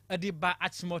 A di ba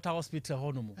at Motor Hospital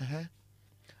honomo.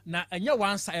 na enya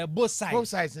one side both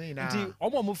sides ni na nti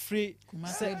omo free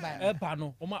eba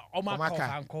no omo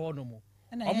aka anko no mo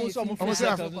omo so free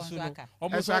second so no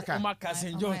omo aka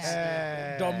St.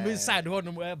 John's dom side ho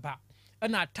no mo eba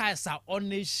na ties are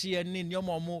on share ni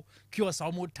omo kiosk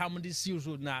omo tam the seals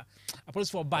na police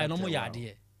for buy no mo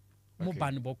yade mo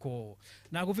ban boko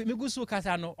na go me gusu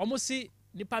kasa no omo si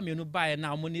nipa me no buy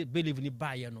na omo ni believe ni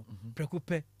buy no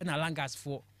prekupe na langas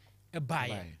for e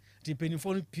buy the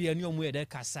penifo no pia ni omo e de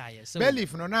kasa ye so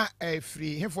believe no na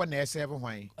free hefo na serve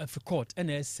hwan free court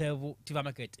na serve tiva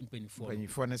market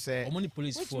penifo no say omo ni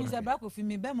police for which means Brako fi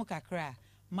me be mo kakra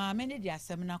ma many the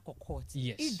seminar court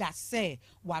if that say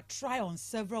what try on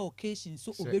several occasions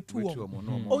so obetu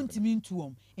ontimi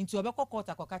ntuom into obekọ court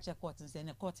akoka check court say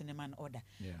na court ne man order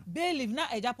bailiff na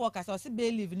ejapo kasa say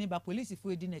bailiff ni ba police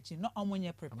fu edi na chi no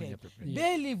omonye prepare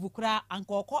bailiff kura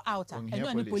ankoko outer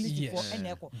eno ni police for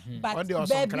eneko but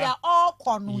baby all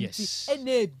konunti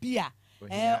ena ebia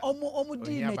omu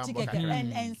di na chi keke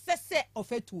and sese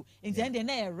ofetu into end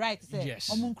na right say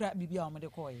omu nkra bibia omu de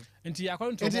koy nti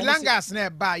according to the langas na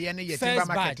ba ye ne yetimba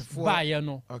market for ba ye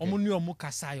no omu ni omu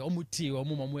kasa ye omu tie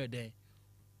omu ede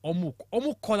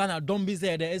omu call na don be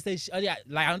there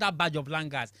like another badge of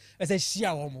langas say share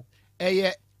omu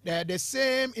the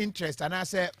same interest and I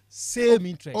say same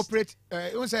interest operate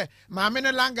you say maame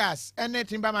no langas and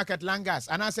timber market langas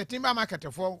and I say timber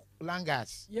market for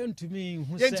langas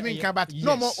yentumi but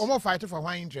no more fight for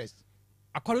one interest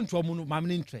according to omu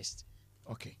maame interest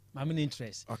okay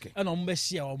and omu be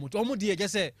share omu dey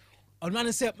just say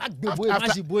onu say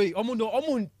magboy boy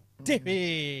omu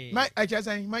tehe I just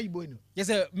say my boy no yes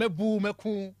mebu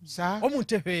meku sa omu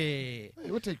tehe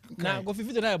na go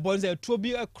fifi na boy say to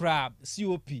be a crab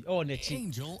cop or na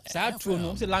chi sa to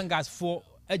no say langas for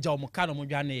eja omu ka no mo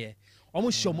dwane ye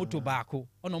omu show moto baako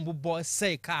ono mbo boy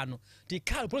say car no the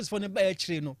car police for ne ba e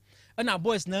kire no na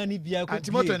boys na ni bia ko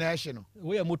moto na e no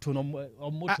we moto no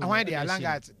moto why they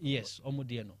langas yes omu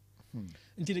de no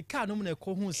until the car no mo na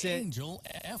ko hu say Angel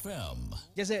FM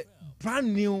yes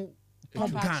brand new pop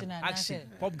gun action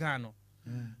pop gun no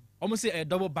almost say a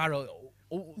double barrel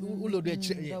ulo do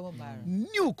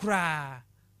new cra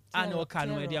and o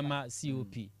can we dia ma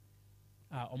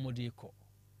cop omode ko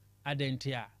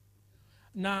adentia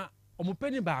na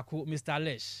omupeni baako Mr.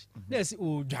 Lesh na si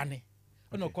o dwane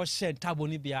ono ko share tabo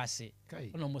ni bia ase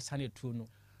ono mo sane tu no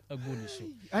agu ni so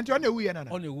anti on ewu ye na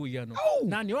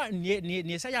na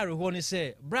ne say yare ho ni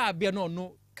say bra bia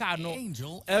no car no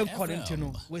encourage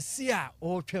no we see a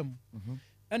o twam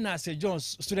na St.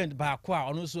 John's student baako a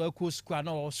ono so akọ school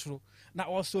na osoro na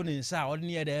also ne nsa on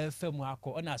near the FM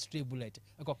akọ na stray bullet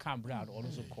akọ Cambra ono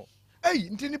so kọ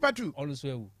nti nipa tu ono so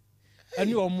ewu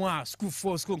ani omo a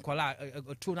school nkola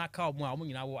to na ka omo a omo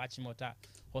nyina wo Achimota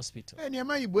hospital ne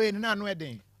ma yiboe na anu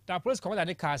eden the police commander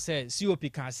ne ka say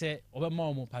COP can say obema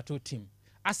omo patrol team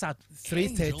as at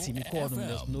 3:30 we call them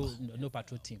there's no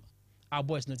patrol team our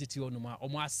boys no titi onu ma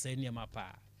omo asɛ ne ma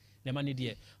pa ne ma ne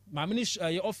de ma me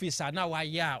ni officer na wa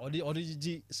ya odi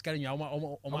gi scanning ya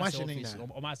omo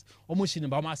office omo shini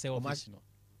ba omo asɛ office no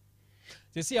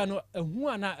they see ano ehu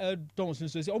ana don so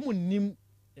say omo nim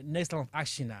next line of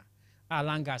action a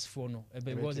langas for no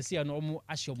because they see ano omo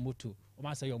asho moto omo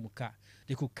asɛ your muka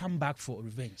they could come back for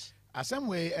revenge asem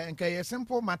we nke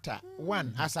simple matter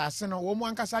one asase no wo mu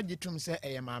ankasa gitum se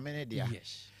maame ne dia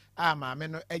yes maame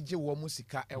no age wo mu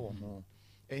sika wo ho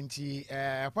enti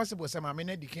possible se maame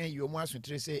ne dikan yi omu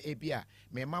asotre se ebia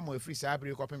me mama afri sa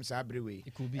abere kopem sa abere we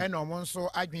na omo nso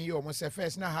adwen yi omo se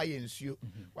first na ha ye nsuo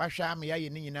wahwa me ya ye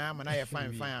ni nyina ma na ye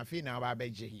fine afi na ba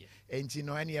beje enti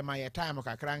no ene ye ma ye time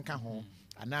kakra nka ho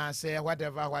ana se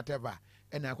whatever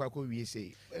ena akwa ko wie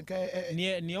sei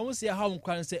ne omo se ha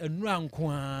nkwan se enura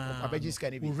nko a abaji sika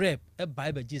ne bi rep e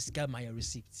buy baji sika my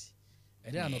receipt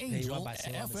e dey no pay wa ba se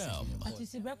ati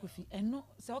si Brako fi eno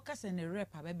se o ka se ne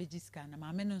rep abaji sika na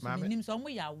maame no so minim so omo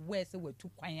ya we se watu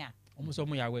kwan a omo so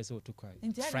omo ya we se watu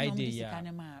kwan Friday ya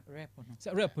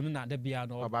se rep no na da bia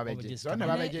no abaji so na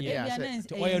abaji dia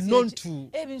se o you known to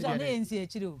e bi so na ensi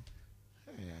echire o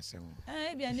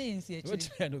bia na ensi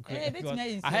echire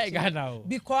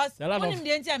because onim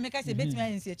de ntia meka se betima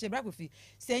ensi echire Brako fi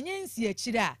se nye ensi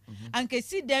echire a anke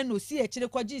si den no si echire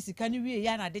kwaji sika ni wie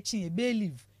ya na de chin e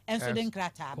believe enso den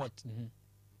krata ba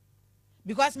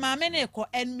because maame ne ko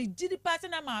and me gidi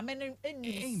person na maame ne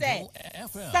eni say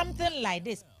something like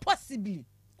this possibly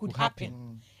could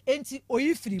happen enti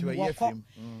oyifiri mu woko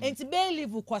enti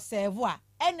believe ko serve a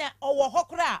ene owo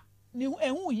hokra ni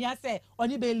ehu hia say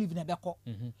oni be leave na beko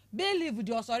be leave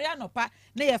di osori anopa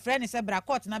na ye frɛ ne say bra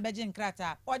court na beje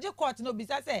nkrata oje court no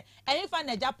bisa say ehin fa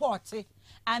na ja port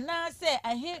ana say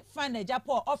ehin fa na ja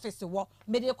port office wo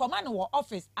me de command wo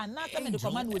office ana say me de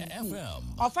command wo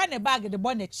ofa ne bag de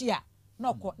bo na chi a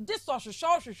no ko this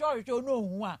hwehwehwehwehwehwe no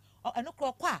hu a eno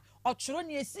kro kwa otworo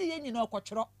ne esi ye nyina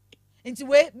okotworo nti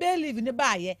we be leave ne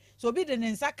baaye so obi de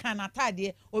ne nsa kan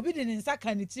atade obi de ne nsa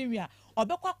kan ne tiria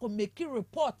obekwa ko make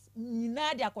report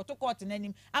nyina de akoto court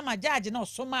nanim ama judge na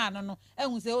osoma no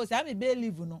ehun se o se am be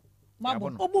leave no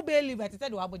mabo obu be leave ete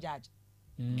de wabo judge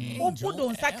obu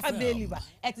do nsa ka be leave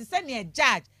ete se ne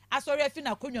judge asori afi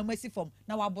na konwa masi form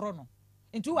na waboro no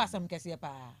nti wasam kese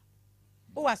pa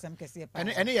o wasam kese pa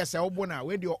ene yese obo na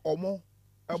we de omo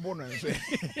ebo no nso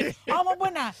omo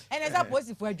bona ene za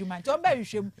posifo adwuma nti omba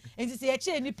hwehwem nti se ye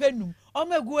che ni penum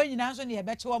omo egu anyina nso ne ye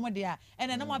beche omo de a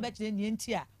ene na mo beche ne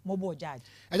nti a mo bo judge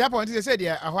Japan nti se de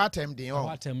aho atem din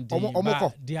omo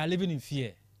ko they are living in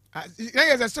fear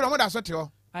yes yes still omo da so te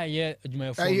ho aye adwuma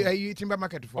efo ayi timber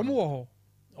market for omo wo ho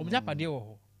omo japade wo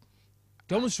ho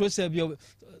to omo so se bi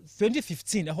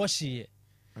 2015 e ho hye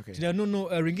okay ti no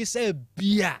ringi se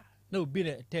bia na obi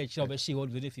na touch na obeshi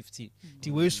 2015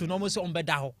 ti we so no mo se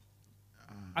ombeda ho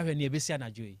ahwe ne ebesi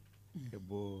anajo yi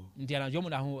ebo ndi anajo mo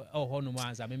da ho ho no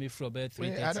manza me free obe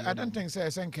 330 I don't think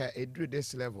say senka e do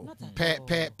this level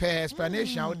per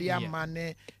explanation how the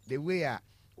man the way a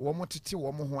wo mo tete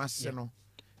wo mo ho ase no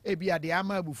e bia de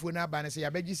ama abufuo na aba ne se ya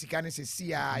beji sika ne se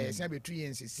sia ya se betu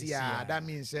yen se sia that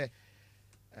means say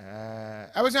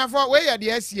I was for we ya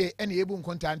de asie ene ebu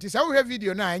nkontanti say wo hwe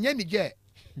video na enya ni je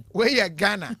we ya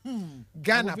Ghana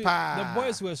pa the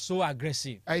boys were so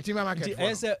aggressive I think market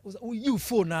I say you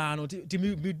phone na no ti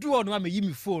me do on me yi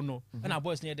me phone no na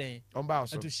boys near den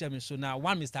to share me so now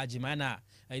one Mr. Jimana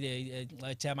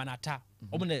chairman ata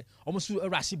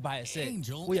omo rush by say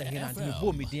we are here and me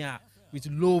bo me din with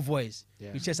low voice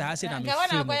which is I said I'm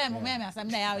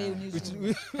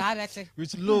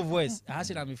with low voice I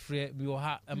said I'm afraid we will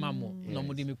have a mamo no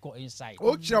mo me call inside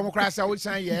o chira mo krasa o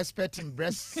san you expecting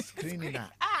breast screening na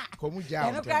komu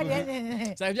ja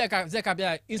so if you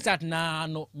can insert na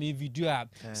no me video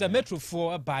so metro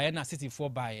 4 buy na city 4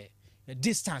 buy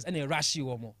distance and a rush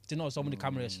you more to know some of the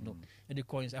cameras no and the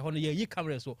coins I want to ye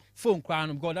cameras so phone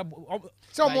crown god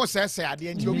so almost say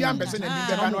ade nti obi am person na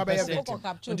be ba no ba ya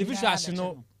the visuals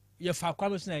no ye fa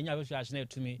cameras na nya visuals na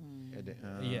to me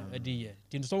yeah ade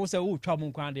tin so say wo twa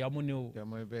mo kwan de amo ne o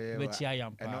be tia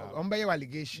yam pa on be your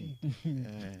allegation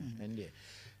and there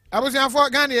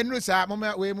abusianfo Ghana ye nuru sa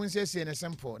mama we mu nsiesie ne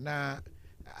simple na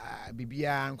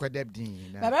bibia nkwadab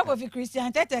din na baba Kofi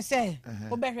Christian tete say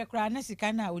wo behwe kra na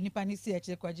sika na onipa ni si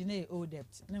eche kwaji na old debt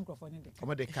na nkrofo ni de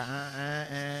omo de ka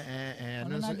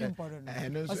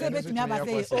no so se betimi aba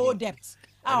say old debt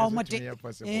omo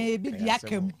de bibia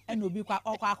kam na obi kwa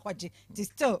akwaji ti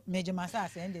still major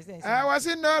masas and they say was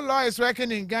it no law is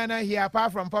working in Ghana here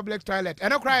apart from public toilet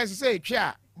and no cry say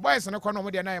twa boys no kono mo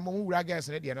de na mo wura gas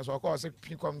na de no so ko se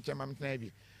pinkom chemam tena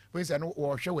bi we say no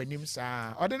wo hwe wanim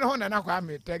saa ode no ho na kwa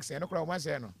me text no kra o ma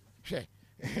say no hwe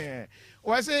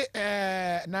was it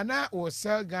Nana will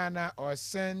sell Ghana or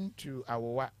send to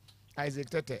Awowa Isaac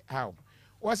Tete how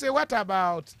was it what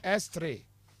about S3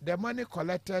 the money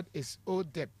collected is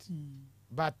old debt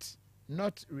but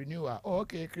not renewal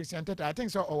okay Christian Tete I think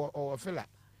so or filler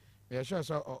yeah sure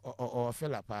so or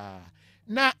filler pa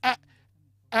na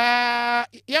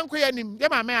yanko yanim de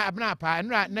ma me abna pa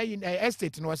na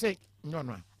estate no say no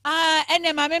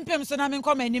ene ma mempem so na men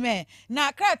koma anim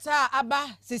na krata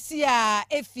aba sesia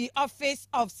efi office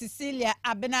of Cecilia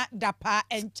Abena Dapa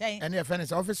enchen and your friend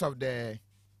is office of the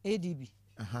ADB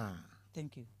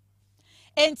thank you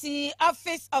enti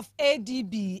office of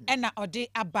ADB ena ode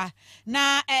aba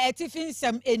na etifin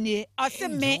sam enie ose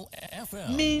me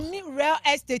real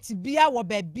estate bia wo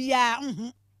ba bia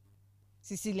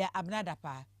Cecilia Abena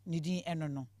Dapa nidin eno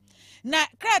no na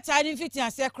krata ni fiti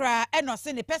asekra eno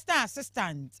se ne personal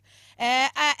assistant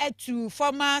to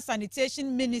former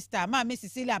sanitation minister ma Miss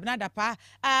Cecilia Abena Dapa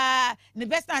ne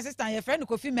personal assistant your friend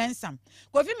Kofi Mensam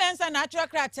na atwa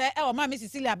krata ma Miss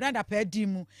Cecilia Abena Dapa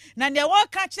dimu na ne wo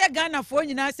ka che Ghana fo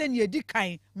nyina se ne edi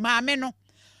kan maame no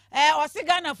o se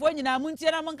Ghana fo nyina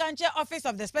muntie na monka nche office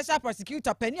of the special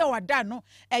prosecutor pani o wada no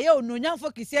ye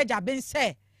ononyamfo kisi agya ben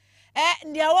se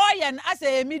ne wo ye as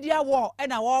a media war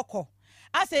na wo kọ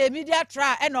as a media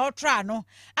trial and all trial no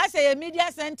as a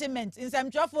media sentiment in some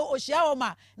truffle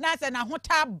oshiaoma na se na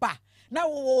hotaba na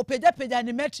wo peja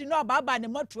ne metri no baba ne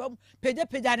motrom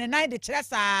peja ne 9 de kyerɛ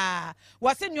saa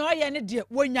wɔse ne ɔyɛ ne de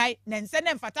wonyai ne nse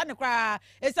ne mfata ne kra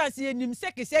esanse enim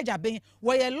sekese ajaben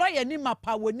wɔyɛ lawyer ni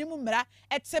mapa wonim mmra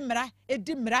ete mmra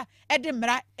edi mmra ede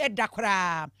mmra eda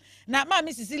kra na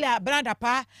Mami Cecilia Branda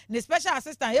pa ne special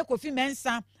assistant Kofi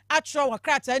Mensa atro wa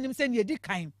krata anim se ne edi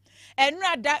kan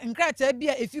enrada nkrata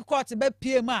bia efi court ba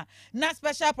piem a na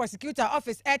special prosecutor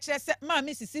office kyerɛ sɛ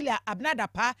Mami Cecilia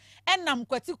Abnada pa enam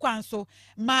kwati kwan so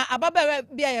ma ababa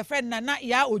bia ye friend na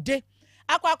ya ode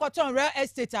akwakoton real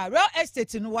estate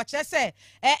no wɔkyerɛ sɛ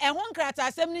ɛho nkrata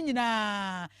asɛm no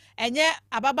nyinaa ɛnyɛ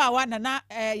ababaawa na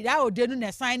ya ode no na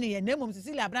sign ne na mmom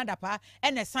Cecilia Abnada pa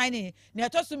na sign ne na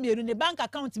ɛtɔ so mmienu ne bank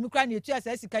account mi kra na etu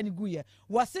asa sika ne guye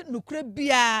wɔse nokure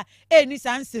bia eni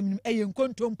sansɛm ɛyɛ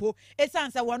nkontompo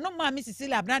esansa wɔno Mami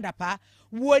Cecilia Abnada pa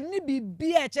woni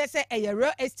bibia kyerɛ sɛ ɛyɛ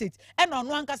real estate ɛna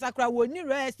ɔno ankasa kra woni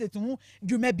real estate ho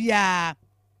dwuma bia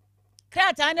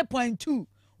krata ne point 2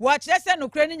 watch lesen no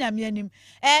kra ni nyame anim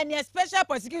ne special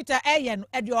prosecutor ɛyɛ no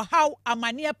ɛde ɔhaw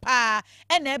amane pa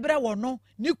ɛna ɛbrɛ wɔ no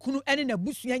ne kunu ɛne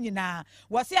nabusua nyinaa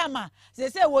wɔse ama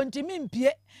sese wɔntimi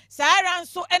mpie saara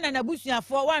nso ɛna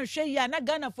nabusuafoɔ wanhwɛ yi a na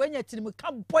Ghanafoɔ anya tirim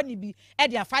kampɔne bi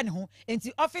ɛde afa ne ho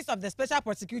enti office of the special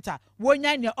prosecutor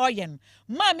wonya ne ɔyɛ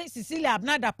no Mami Cecilia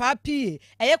Abnada pa pie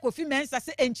ɛyɛ Kofi Mensa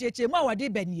se enchiechemu a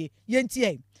wɔde banie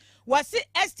yentie wasi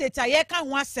estate a yɛka ho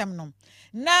asɛm no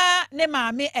na ne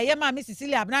maame ɛyɛ Mami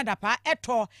Cecilia Abnada pa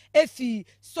ɛtɔ efi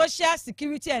Social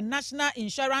Security and National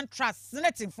Insurance Trust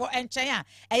senating for enkyɛn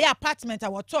a ɛyɛ apartment a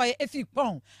wɔtɔɛ efi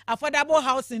pɔn affordable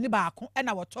housing ni baako ɛna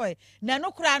wɔtɔɛ na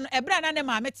no kura no ɛbra na ne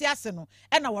maame te ase no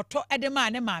ɛna wɔtɔ ɛde ma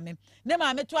ne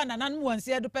maame to ananan mu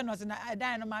wɔnse edu pɛ no se na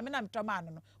ɛdan no maame na metɔ ma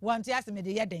no wɔnte ase me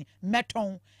de yɛ den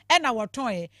mɛtɔn ɛna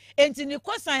wɔtɔɛ enti ne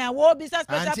kosan a wo bisa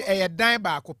special anti ɛyɛ dan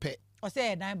baako pɛ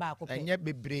ɔsɛ ɛdan baako pɛ ɛnyɛ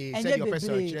bebree sɛ yɛ pɛsɛ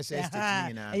ɔkyerɛ sɛ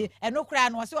estate nyinaa ɛno kura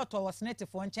no ɔsɛ ɔtɔ wɔ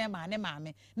senatefoɔ nkyɛn ma ne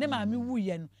maame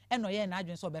wuyɛ no ɛna ɔyɛ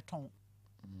n'adwene sɛ ɔbɛtɔn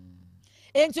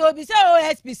enti obi sɛ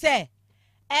OSP sɛ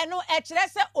ɛno ɛkyerɛ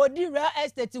sɛ odi real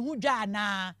estate ho dwa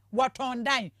anaa wɔtɔn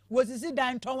dan wɔsisi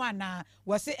dan tɔn anaa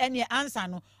wɔse ɛne answer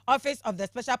no office of the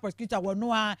special prosecutor wɔ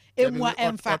no a emua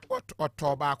ɛmfa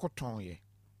ɔtɔ baako tɔn yɛ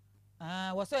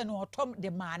wɔsɛ no ɔtɔm de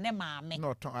maa ne maame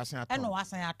na ɔtɔn asan atɔn ɛna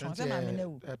wasan atɔn sɛ maame na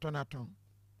wu ɛtɔn atɔn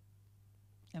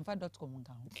Emfa.com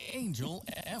nka ho Angel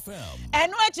FM.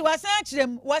 ɛno akyi wasan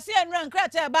akyerɛm wɔse ɛnura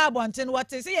nkrata ɛba abɔnten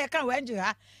wɔte sɛ yɛka wɔngye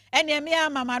ha ɛne me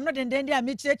ama no denden de a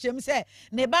mekyerɛkyerɛm sɛ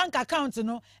ne bank account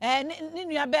no ne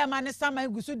nua bɛɛma ne sama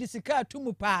gu so de sika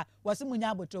atumu pa wɔse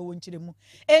munya abotɔ wɔ nkyerɛmu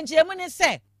enkyerɛmu ne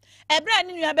sɛ ebra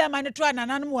ni nua bɛɛma ne to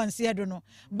anananom wɔnse do no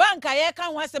bank a yɛka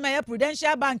ho asɛm a yɛ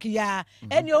Prudential Bank ya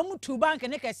ɛne ɔmu tu bank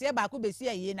ne kɛseɛ baako besi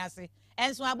ayie nase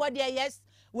ɛnso abɔdeɛ yes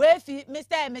wefi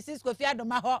Mr. and Mrs. Kofi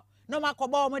Adomah ho no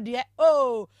makoba omo de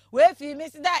we fi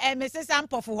Mr. and Mrs.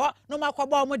 Ampofo ho no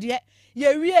makoba omo de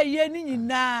ye wie ye ni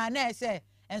nyina na ɛsɛ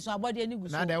enso abɔde ni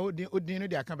guso na da odin no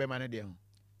de aka bɛma ne de ho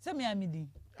sɛ me amidi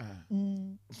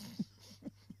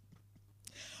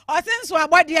osinso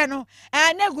abɔde no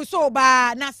na guso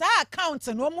ba na sa account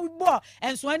no omo bo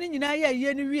enso ani nyina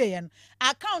ye ni wie ye no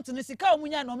account no sika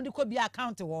omunya no omo de kɔ bi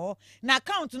account wɔ na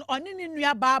account no ɔne ni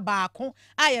nua baako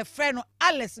a ye frɛ no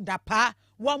Alex Dapa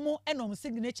womo enom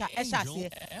signature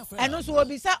ehase eno so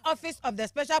obisa office of the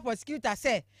special prosecutor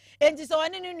say enti so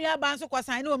woni ni nua ba nso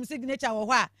kwasan na om signature wo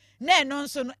ho a na eno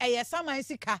nso no eye saman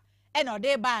sika ena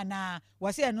ode ba na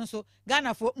wo se eno nso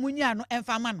Ghana fo munya no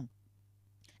emfama no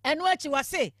eno achi wo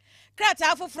se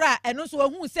krata afofra eno nso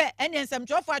ohu se ene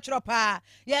nsɛmtwofo atwero pa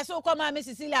ye so kɔ Mami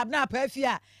Cecilia Abnada pa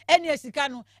afia ene sika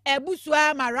no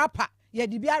ebusua ma rapa ye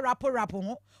di bia rapo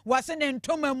ho wase ne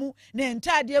ntoma mu ne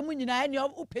ntade mu nyina ene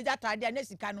upeja tade na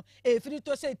sika no efiri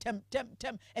to say tem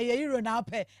euro na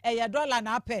apɛ dollar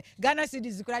na apɛ Ghana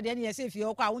cedis kura de ne yese fie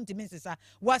okɔ a wontimi nsesa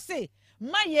wase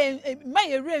maye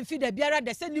remfi da biara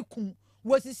de se ne kum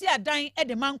wosisi adan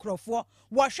de man nkrɔfoɔ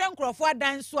wɔhwɛ nkrɔfoɔ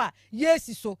adan so a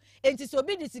yesi so enti so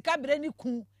bi de sika bere ne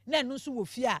kum na enu so wɔ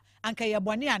fie a anka ye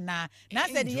bɔne ana na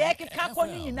sɛ de ye keka kɔ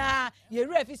ne nyina ye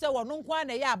wura fi sɛ wɔno nko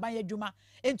na ye aban adwuma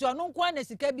enti ɔno nko na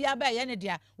sika bia ba ye ne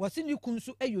dia wɔse ne kun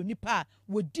so eyo nipa a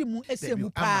wodi mu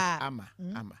esemu pa ama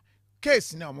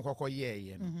case na ɔmokɔkɔ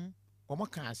ye no ɔmo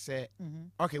ka sɛ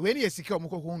okay we ne ye sika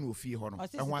ɔmokɔkɔ no ofie hɔ no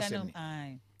ɛho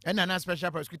asɛm ɛna na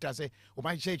special prosecutor sɛ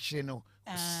ɔma kyerɛkyerɛ no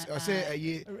ɔsɛ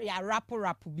ɛyɛ ya rapo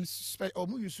bi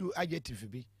ɔmo yusu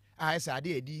adjective bi I said I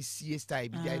did siesta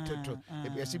bi dai toto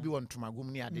e se bi won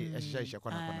tomagum ni ade e hye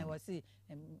kwana I see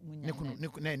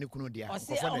nikunu dia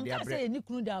kofo na dia bre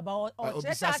nikunu dia ba o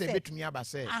chesa se betumi aba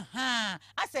se I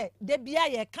say de bia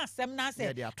ye ka sem na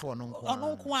se dia to no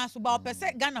nko aso ba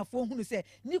opese Ghana fo hunu se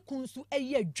nikun su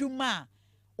eye adwuma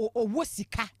owo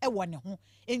sika ewo ne ho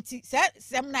enti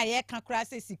sem na ye ka kra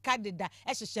se sika deda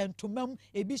ehye ntomam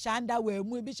ebi shanda wa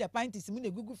mu ebi hye panties mu na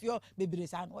gugu fio bebere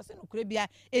sa no se no kra bia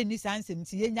eni sansem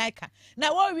ti ye nyai ka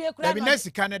na wo wie kra na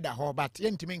sika ne da ho but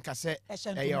yentimi nka se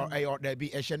eyo da bi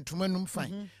ehye ntomanum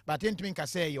fine but yentimi nka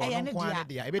se eyo no kwa ne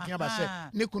dia ebetumi aba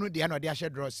se ne kunu dia na ode ahye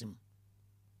drossim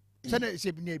se na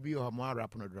se bi na bi ho mo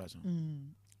arap no drossum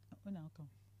ona ko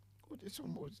it's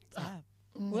almost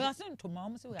we are saying to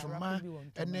mom say we are rapid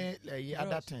one and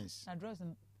other things address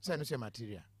say no say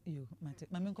material you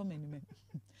mama come anime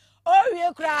oh we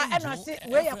kra and I say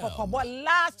we ya kokobo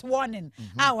last warning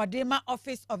our dema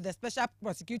office of the special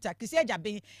prosecutor kisi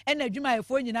ajaben and adwuma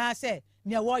efo nyina say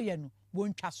ne wo ye no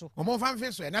wontwa so omo fan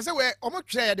fe so na say we omo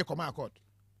twa ye de come court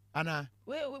ana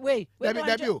wait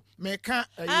David me can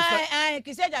I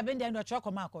kisi ajaben dem do twa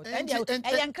come court and e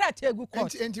nkra tegu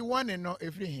court and one no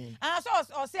everything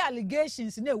so say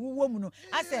allegations na ewuwo mu no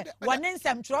I say one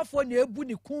nsem trofo na ebu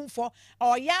ni kunfo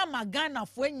oya magana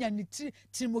fo anya ni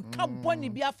timu kaboni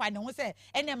bi afa ne ho say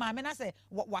ene maame na say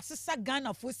wasesa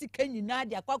Ghana fo sika nyina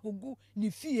de akwakogu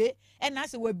ni fie ena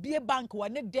say wabie bank wa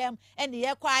ne dem ene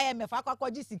ye kwa IMF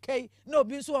akwakogi sika na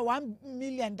obi nso 1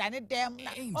 million da ne dem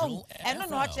na eno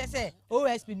no che say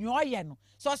OSP ni oye no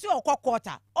so se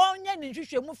okokota onye ni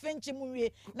hwehwe mu fenchi mu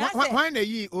wie na say when they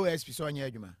yi OSP so onye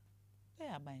adwuma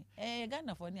aban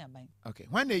Ghana for ni aban okay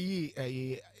when they yi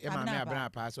maame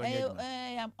abran pa so onye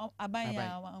adwuma aban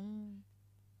ya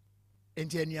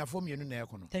enti anuafo mienu na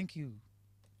ekono thank you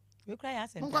we cry ya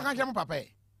say nko kan hwe mo papa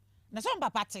e na so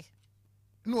papa te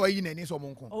no oyi na ni so mo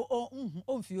nko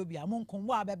o mfi obi a mo nko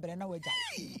wo abebre na waja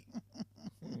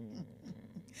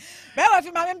Bewa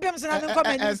fi ma mpem sina nko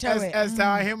mani chewe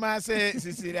Esther hima say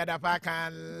Cecilia da pa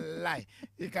can lie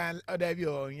you can other bi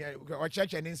o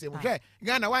church ni nsem hwe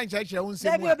Ghana wan church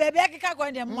nsem Debi bebe akika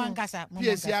kwa ndem mwankasa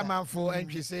PSC amanfo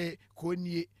entwe say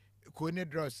koni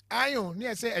dross ayo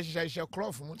ne say ehye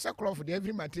cloth mu say cloth the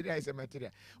every material is a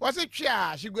material was it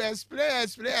chia she go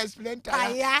explain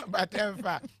tire but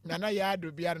enfa nana ya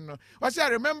do bia no was I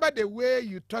remember the way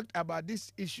you talked about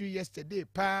this issue yesterday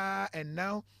pa and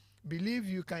now believe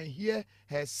you can hear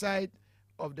her side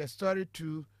of the story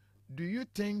too. Do you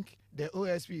think the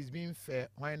OSP is being fair?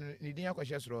 When Nidia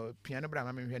questions or piano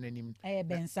bram nim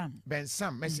Ben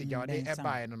message out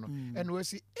there no and we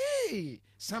see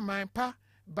some pa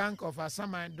bank of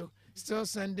Asamando still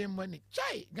sending money.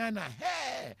 Chai Ghana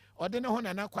hey or then no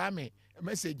na kwame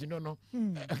message no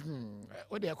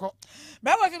what they call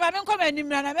Bravo fi ba men come anim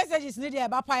na messages ni dey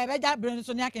ba pa e beja brand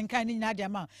so ne akenkan ni nyina dey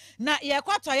ma na ye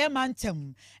kwato ye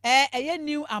mantem eye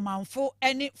new amanfo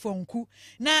eni fonku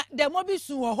na demo bi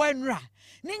su wo ho nwra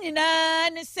ni nyina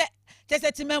ni se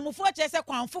chese timamufo chese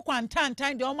kwanfo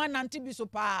kwantantan de oma nante bi so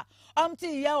pa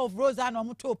omti year of Rosa na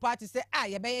omto party say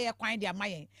ye beye ye kwan de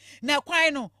amayen na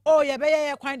kwan no ye beye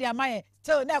ye kwan de amayen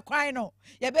till na kwan no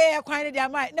ye beye kwan de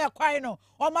amayen na kwan no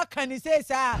oma kan say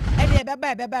sa ene ye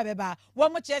beba wo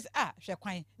mo chese hwe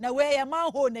kwan na we ye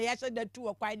manho na ye hye da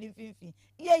tu kwan ni finfin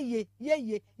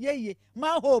ye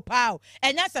manho pa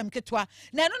enya sam ketwa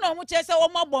na no na mo chese wo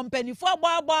mo bom panifo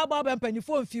agba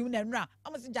panifo mfiu na nra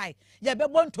omo se jai ye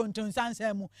bebo ntonton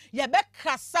sansemu ye be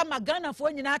kasa magana fo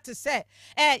nyina te se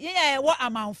ye wo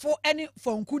amanfo eni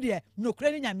fonku de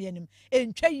nokre ni nyame anim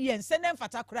entwa ye nse ne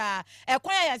mfata kra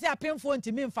kwan ya se apemfo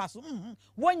ntimi mfa so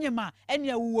wonyema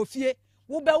eni awuwo fie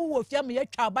wo be wo fie ma ye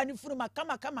twa ba ni furu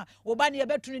kama wo ba ni ye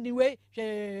betunu ni we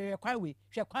hwe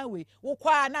kwan we wo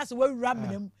kwa na se wo wura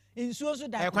menem nsuo so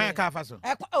da kwan ka fa so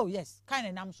oh yes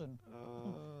kind nam so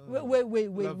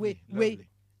we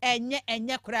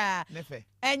enye kra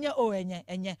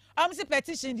enye se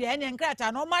petition de enye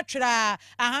nkrata no matwera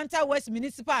Ahanta West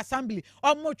Municipal Assembly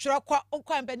twera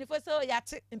kwa mpanifo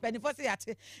se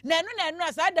yate na enu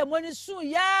asa da moni su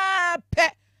ya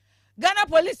pe Ghana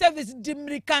Police Service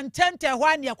dimrikantente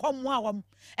hwa ne yekomo awom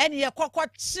ene yekokko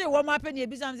chi wo mape ne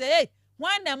ebisam say hey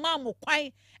wan na ma mo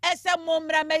kwan ese mo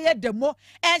mra meye demo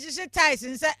ehye ties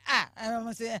nse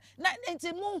say na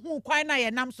enti mo hu kwan na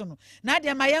ye nam so no na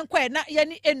de ma yen kwa na ye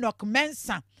ni Enoch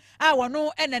Mensa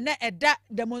wono ene na eda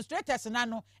demonstrators na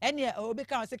no ene obi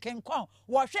kan se kenkon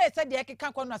wo hwe se de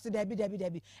ekeka kon no se dabi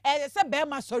se be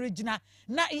ma sorigina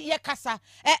na ye kasa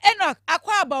Enoch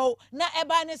akwa abaw na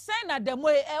eba ne sen na demo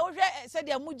wo hwe se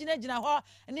de mu gina ho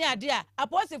ne ade a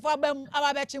aposifo abam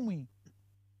ababechi mu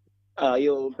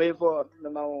yo pay for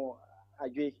no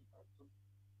adwe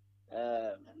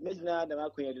Mejina da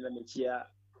makonya de na mechia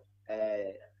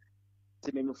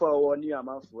timemfo wo new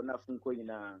amanfo na funko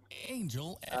nyina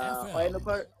Angel FM.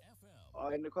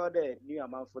 oye no ko de new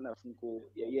amanfo na funko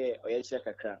ye oye che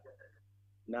kakra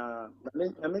na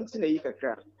menti na yi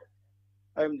kakra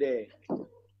I'm there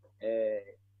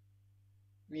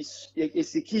we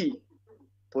esiki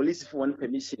police for one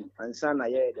permission and sana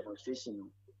ye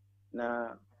demonstration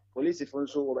na police for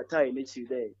so over time na chi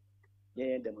there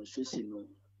ye demonstration no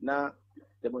na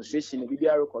demonstration bi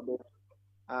bia record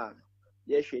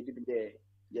ye hwede bi there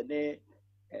ye ne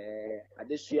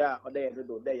adesua oda ye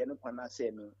do there ye no kwana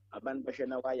say no aban behwe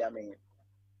na wa ya me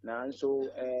na so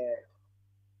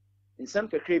in some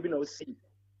kakra bi na o see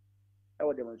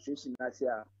our demonstration na say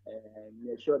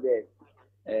me sure there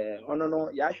ono no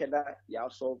ya hweda ya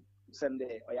so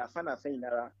sende o ya fa na fa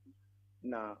inara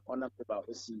na ona peba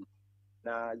o see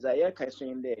na za ye kai so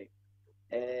in there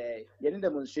ye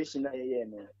demonstration na ye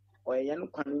no o ye no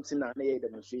kwanti na ye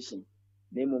demonstration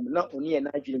na mum na oni ye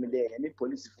na adwene me there ye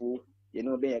police fo ye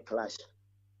no be ye clash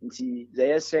nti za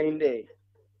ye saying there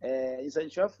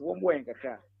essential wo mo en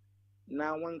kakra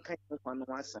na wan kan kwano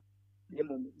asa na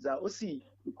mum za o see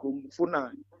fo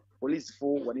na police fo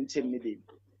woni ntem ne dey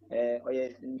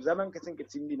oye zaman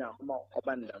ketin bi na kuma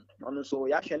obanda no so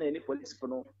ya hwe na ni police fo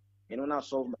no ye no na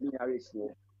solve mani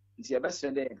arefo nti e be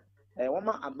sende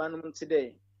woma abanum ti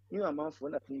dey ni amanfo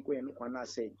na pinko ye no kwana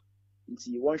asay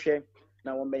nti won hwe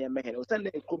na won beye mehen o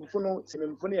sende kofo no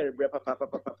timemfo no ye rebre papa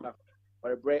or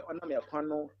rebre ona me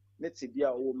kwano ne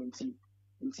tibia o wo nti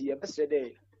ye be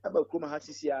sende aba kuma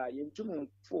hasisi a ye ntum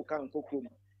fo kan kokrom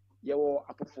ye wo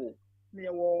apofo ne ye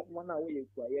wo wana wo ye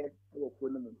kwaye wo ko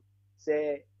no mu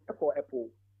se Apple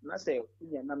na say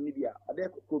nya nam ni bia ade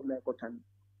kokrom na ekotan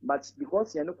but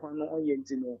because ye no kwano onye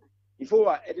nti no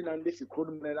before edina nde fi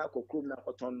krom na kokrom na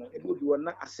koton no ebi bi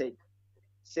wona asay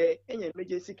say any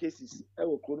emergency cases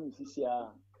ewo krom sisi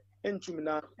a entum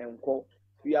na enko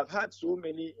we have had so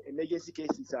many emergency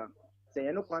cases say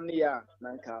ye no kwano ya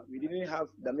nanka we didn't have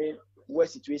the main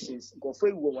worst situations go for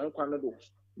we one kwano do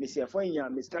me say for nya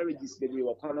miscarriages be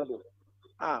we kwano do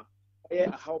how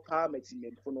power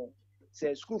metimem no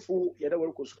say school for ye da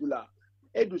work school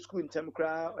edu school in term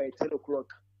kra or 10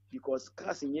 o'clock because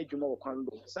class in yejuma wo kwano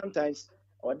do sometimes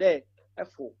or there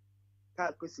efo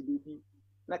ka kwesi bibi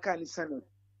na ka ni sanu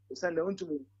sanu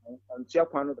untum antua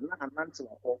kwano na anante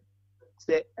wo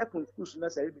say efo school na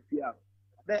say bi fia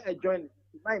then I join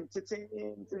 9 sitting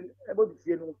about the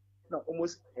fia no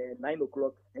almost 9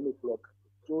 o'clock 10 o'clock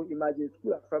so imagine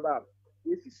school at faba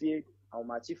if you see how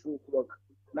much 4 o'clock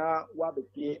na wa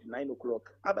be 9 o'clock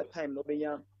about time no be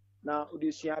na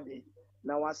odesua de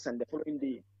na wa send the following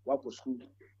day wa go school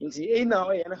nti na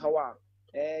o ye na hawa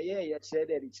ye chere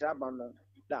de chira ban no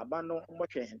da ban no mo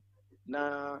hwe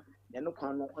na ye no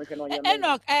kwan no onhwe no ye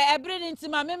Enoch ebiri nti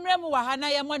ma memrem wa ha na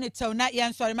ye monitor na ye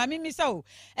nsori ma mimisa o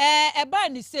eba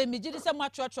ni se mi gidi se mo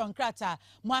atwotwo nkrata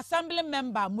mo assembly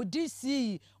member mo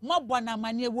DC mo bona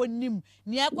mane wonim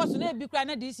ne ekoso na ebi kra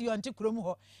na DC yonte krom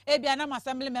ho ebia na mo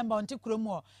assembly member onte krom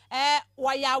ho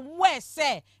wa ya we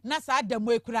se na sa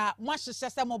adamo ekura mo hyehye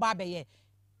se mo ba beye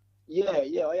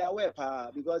yeah o ya we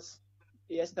pa because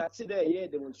ye started the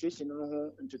demonstration no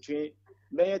ho ntotwe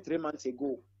may 3 months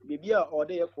ago bibia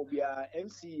order yakobia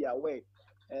MC away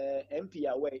MP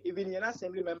away even an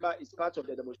assembly member is part of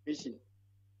the demonstration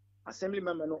assembly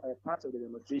member no are part of the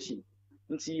demonstration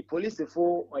nti police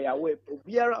for away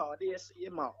obiara order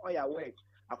yema away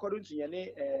according to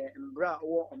yene mbra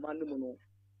wo omanu no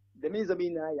the means of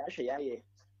being ya hwe yaye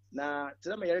na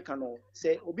tell America no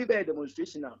say obi be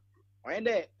demonstration na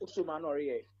oyende osoma no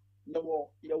re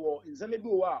yewo nzame bi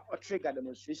wo a trigger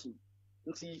demonstration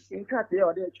nti nkrate ya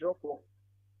ode chiroko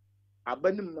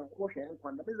abanim na ko hwe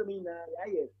nkwan na bezami na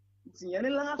yaye nti yene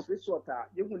last resort a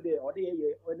yehunde ode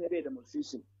ye one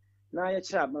demonstration na ye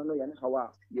kira ban no yene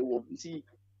hawa yewo nti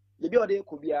bebi ode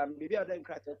kobia bebi ode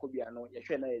nkrate kobia no ye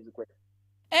hwe na yezikwe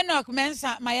Enoch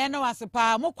mensa mayana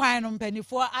wasepa mo kwan no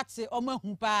mpanifo ate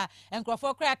omahu pa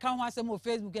enkrofo kra ka ho asem o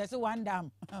Facebook ese one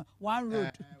dam one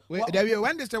road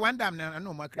when this one dam na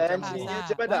no ma kreta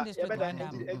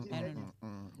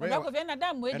Brako na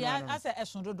dam we dia ase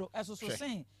eson dodo esoso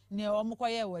sen ne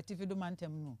omokoye wa tifido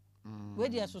mantem no we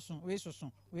dia soso we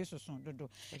soso dodo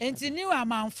enti ni wa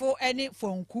manfo eni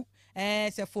fonku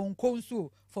se fonko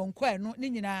nso fonko eno ni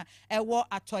nyina ewo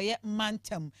atoye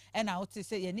mantem na wote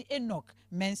se ye ni Enoch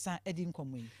mensa edi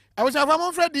nkomo yi I was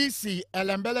from Fred DC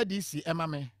Elembele DC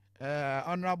emame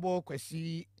honorable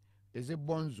Kwesi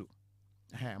Ezebonzo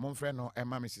mon friend no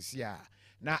emame sisia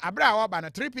na abra wa ba na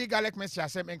 3P Garlic Message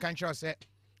asem enkan sure se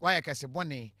why kase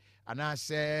bone ana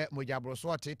se mojabro so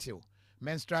tetew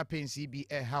menstrual pain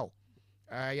CBA how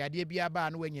yade bia ba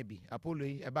no wanya bi apollo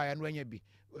eba ya no wanya bi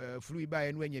flu ba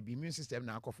ya no wanya bi immune system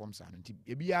na akofom sa no nti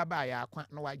bia ba ya akwa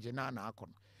na waje na akọ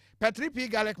no P3P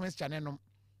garlic mixture nenom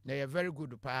na ye very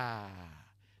good pa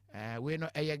we no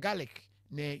garlic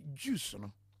na juice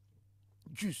no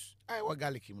juice ai wa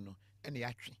garlic mu no ene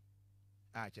ya twe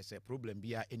chese problem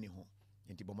bia eni ho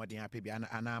nti bomoden ape bia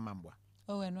ana amambwa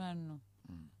no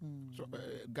so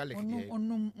garlic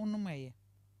onum eye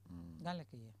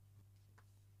garlic ye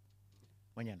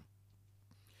wanya no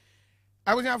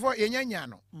I was for yenya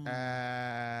no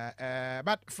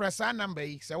but fresa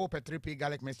number say wo P3P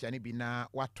garlic mixture ni bi na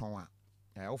waton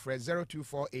a offer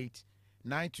 0248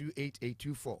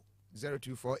 928824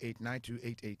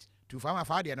 0248928824 fama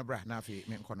fa de no bra na afi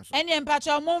me nkono so ene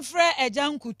mpacho monfre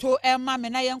ejankuto ema me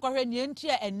na yenkohwe ne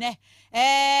ntie ene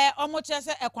omo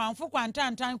chese ekwanfo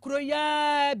kwantantan kuro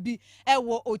ya bi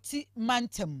ewo oti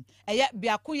mantem eye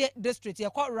biakoye district ye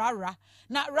ko rara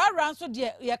na rara nso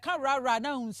de ye ka rara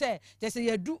na hu se chese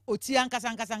yedu oti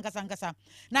ankasa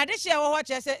na de hye wo ho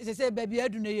chese baabi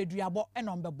adu na yeduabo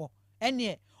eno mbebo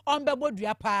ene ombebo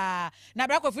dua pa na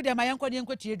Brako fide ma yenko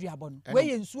de tie duabo no we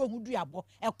ye nsuo hu duabo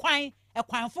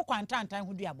ekwanfo kwantantan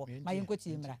hu duabo ma yenko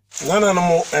tie mra nana no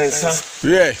mo ensa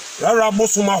rara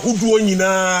bosoma huduo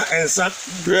nyina ensa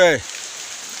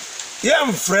ye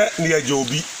mfre ne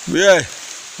ajobi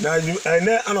na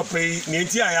ene anope ne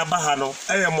nti ayaba ha no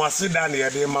eye mo aseda ne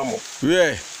yede mamo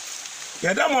ye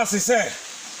da mo asese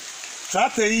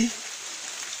tratei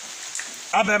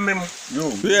abemem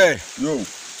yo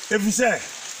efise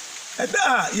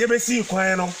eda yebesi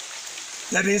kwan no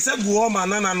yede nse guo ma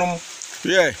nananom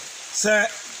se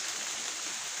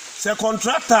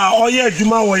contractor oye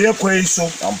adwuma wo ye kwan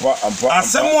so ampa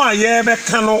asemo a ye be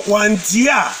ka no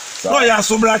wantia no ya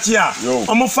so brachi a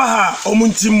omofa ha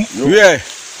omuntim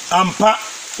ampa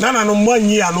nananom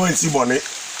manyi ya no anti bone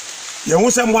ye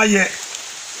hu se mo aye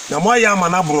na mo aye ama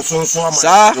na boro so nso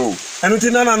ama enu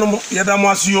ti nananom ye da mo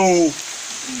asio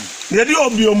ye di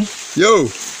obiom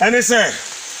ene se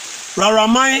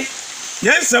raramai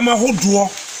yensem ahodo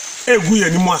egu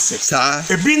yanimu ase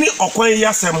ebi ni okwan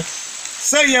yasem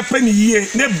se ye pani yie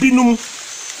na binum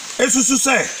esusu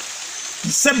se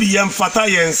bi yemfata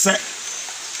yense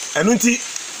enu nti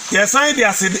yesan de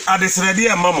adesrede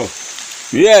e mamo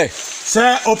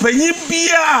se opanyi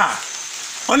bia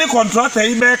oni contractor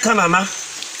yi be kanana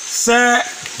se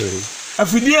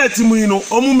afidi atimu yi no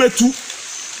omumetu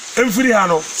emfiri ha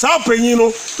no sa opanyi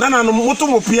no na no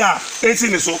motomopia enti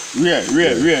ni so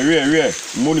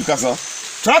Monica sa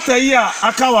tractor yi a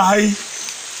aka wa hai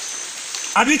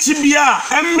adichi bia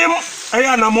emmem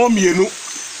eya na mo mienu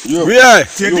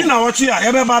tiedi na wochi a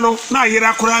yebeba no na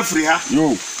ayira kura afiri ha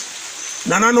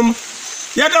nananom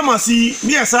yadamasi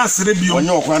mi esa asere bio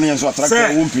onye okwan ne so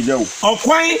tractor wo mpija wo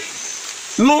okwan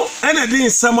no ene din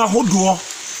sama hodo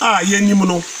a yenim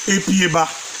no epie ba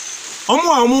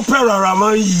omo a omo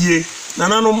perarama yiye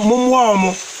nananom momwa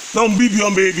omo na mbibio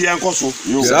mbebi ankoso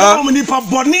omo nipa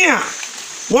bonia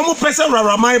wo mo pese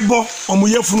rarama ibo omo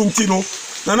yefunu nti no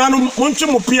nananom montwe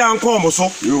mo pia anko omo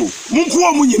so munku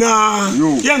omo nyina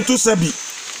ye nto sabi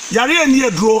yare ani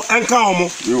eduro enka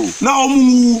omo na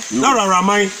omo na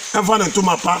rarama enfa na to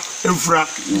mapa enfra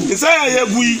isaya ye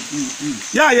gui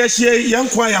ya ye hie ye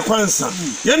nkwa ya kwansa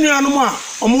ye nuanom a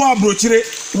omo wa brochire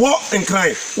wo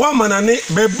enkran wa manane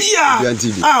babia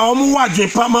omo wa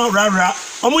dwepa ma rara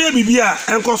omo ye bibia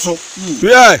enkoso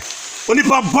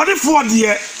onipa body for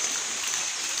de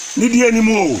ni die ni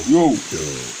mo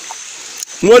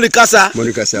Monica sa mo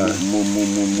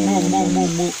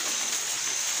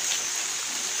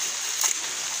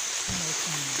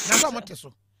na so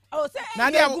moteso na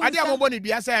ade amobɔ ne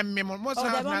dua sɛ mmem mo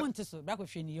sa na monteso Brako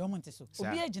hwani yo monteso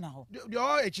obi agina ho de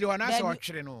o echire ho na sɛ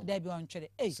ɔtwere no da bi ɔntwere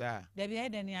da bi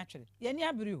ede ne atwere ye ni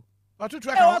abere o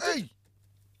ɔtutu aka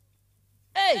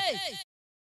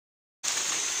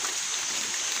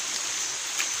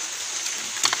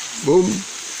boom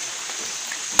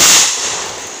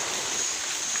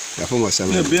ya fo mo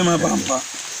sama be ma pampa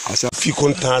asa fi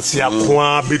kontansi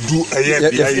akwa bedu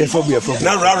eye bia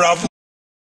na rara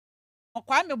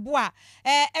Kwame boa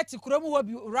eti kurom wo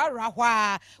bi rara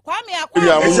hwa Kwame akwa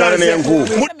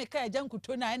me ka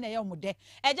ejankuto na na ye omode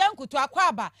ejankuto akwa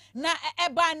aba na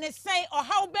eba ne sen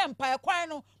ohaw bempa ekwan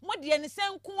no mode ne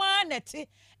sen kuan neti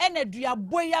ena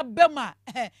duabo ya bema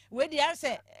we di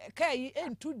anse kai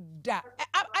entu da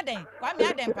aden Kwame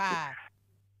aden pa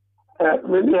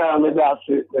me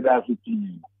da ti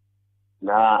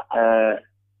na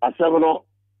asebno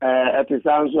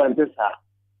etisanso antisa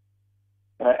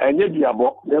enye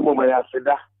duabo na mo ya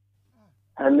seda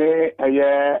ane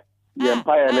eye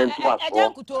yempa ya ne nto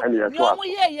aso ane ya to aso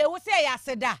ye wo se ya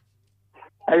seda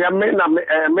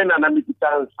Mena na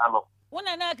mikitansa no.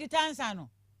 Una na kitansa no.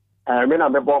 Mena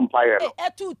me bonfire no.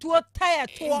 Etu tuo tire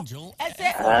tuo.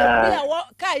 Ese we wo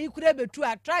ka ikure betu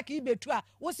a track ibetu a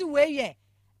wo si we ye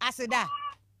aseda.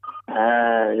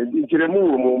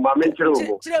 Chiremu mu ma me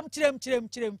chiremu.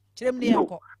 Chirem ne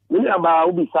enko. Mini aba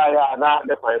ubisaya na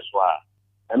de kwan so a.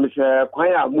 Emi se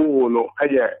kwan a mu no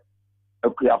eye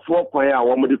akuafo kwan a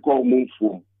wo mo de ko mu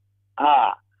mfum.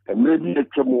 Emre bi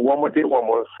etwemu wo mo de wo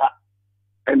mo nsa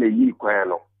ena yi kwan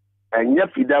no. Enya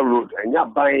Fida Road, enya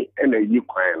ban ena yi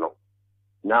kwan no.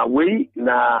 Na wei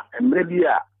na emre bi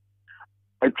a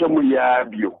etwemu ya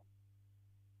bio.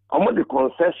 Omo the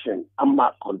concession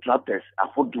ama contractors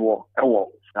afodo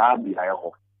ewo saa bia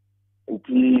ho.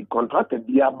 Nti contractor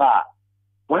bia ba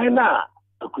when na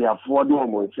akuyafo do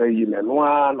mo nsa yi na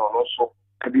no no so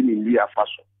adi ni li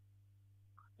afaso.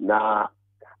 Na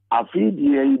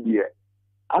afidie idie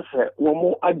ase wo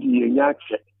mo adi enya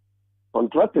che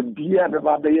contractor bia be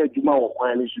ba be ya adwuma wo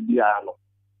kwan ni su bia no.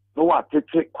 No wa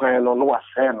tete kwan no wa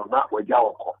se no na wagya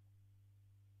wo ko.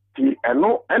 Ti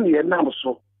eno ene nam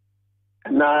so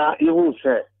na ihu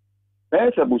se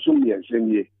pese busum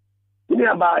yensenye ni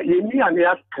aba yeni ane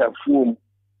akafuom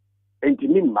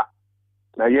entimi mma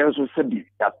na yenso se bi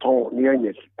yaton ni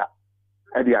anya sika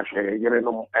e de ahwe yere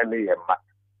no ene yemma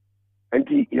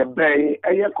enti ye ben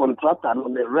eye contractor no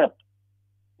ne rep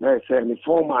na se ni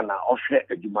foreman na ohwe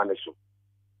adwuma ne so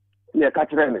ni ka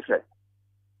kire ne se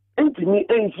entimi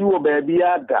ensi wo ba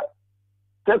bia da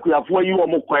tekuyafo yi wo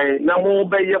mo kwan na mo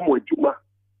be ye mo adwuma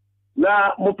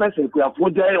na mo pese kuafo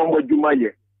gyan o madwuma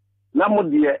ye na mo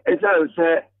de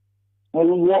esanse mo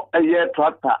wo eye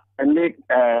tractor ene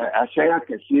ahyan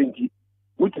akese nti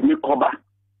wutimi koba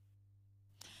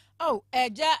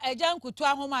eja nkutu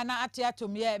ahoma na ate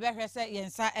atom ye ebehwe se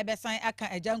yensa ebesan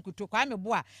aka eja nkutu kwa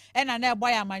mebo a ena na ebo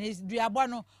ya manye duabo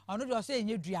no ono de so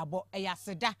enye duabo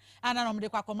eyaseda ana no mde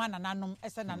kwa koma nananom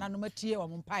ese nananom atie o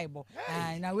mpaibo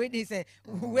na we di se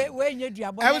we enye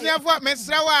duabo awusiafo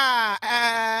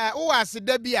mesrewa wo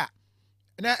aseda bia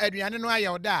na aduane no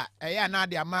ayoda eya na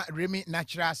de ama Remy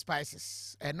natural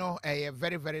spices eno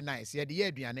very very nice ye de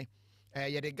aduane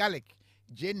ye de garlic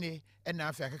jene ena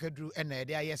afia kakaduru ena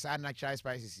ede ayesa natural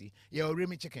spices ye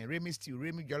Remy chicken, Remy stew,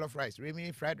 Remy jollof rice,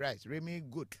 Remy fried rice, Remy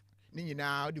goat ni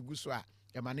nyina odi guso a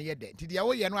e ma ne ye de nti de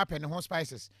wo ye no apene ho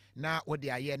spices na wo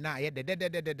de aye na ye de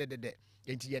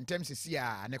enti yentem sisi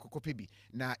a ne kokope bi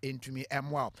na entumi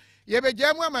emwa ye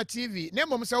bejamu ama TV ne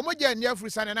mom se omoja ni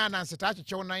afrusa ne na ananseta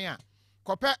achechew nan a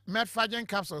kope metfagen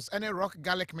capsules ene rock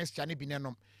garlic mixture ne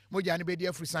binenom moja ne bedi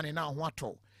afrusa ne na ho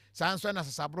ato sanso na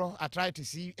sasabro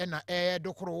arthritis ena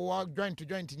dokoro joint to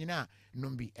joint nyina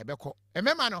nombi ebeko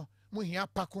emema no muhia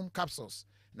pakum capsules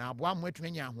na aboa mo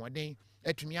atumi nya ahoden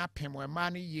atumi apem ema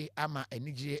no ye ama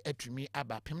anigye atumi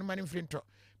aba pem no mani mfrinto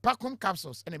pakum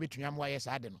capsules ena betumi amwa yes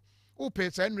ade no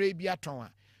upe sa nre bi aton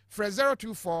a fra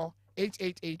 024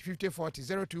 888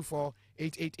 5040 024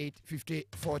 888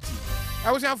 5040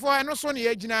 awusanfo eno so ne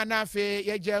yegina na afi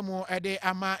yejamu ede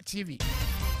ama TV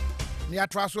ni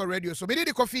atwaso radio so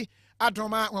bidi Kofi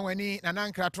Adomah Nwanwanii na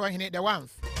nankrato hene the one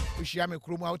ushia me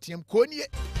kromu awtiem konie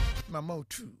mama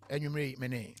otu enwumre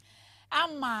mene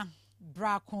ama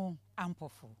Brako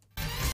Ampofo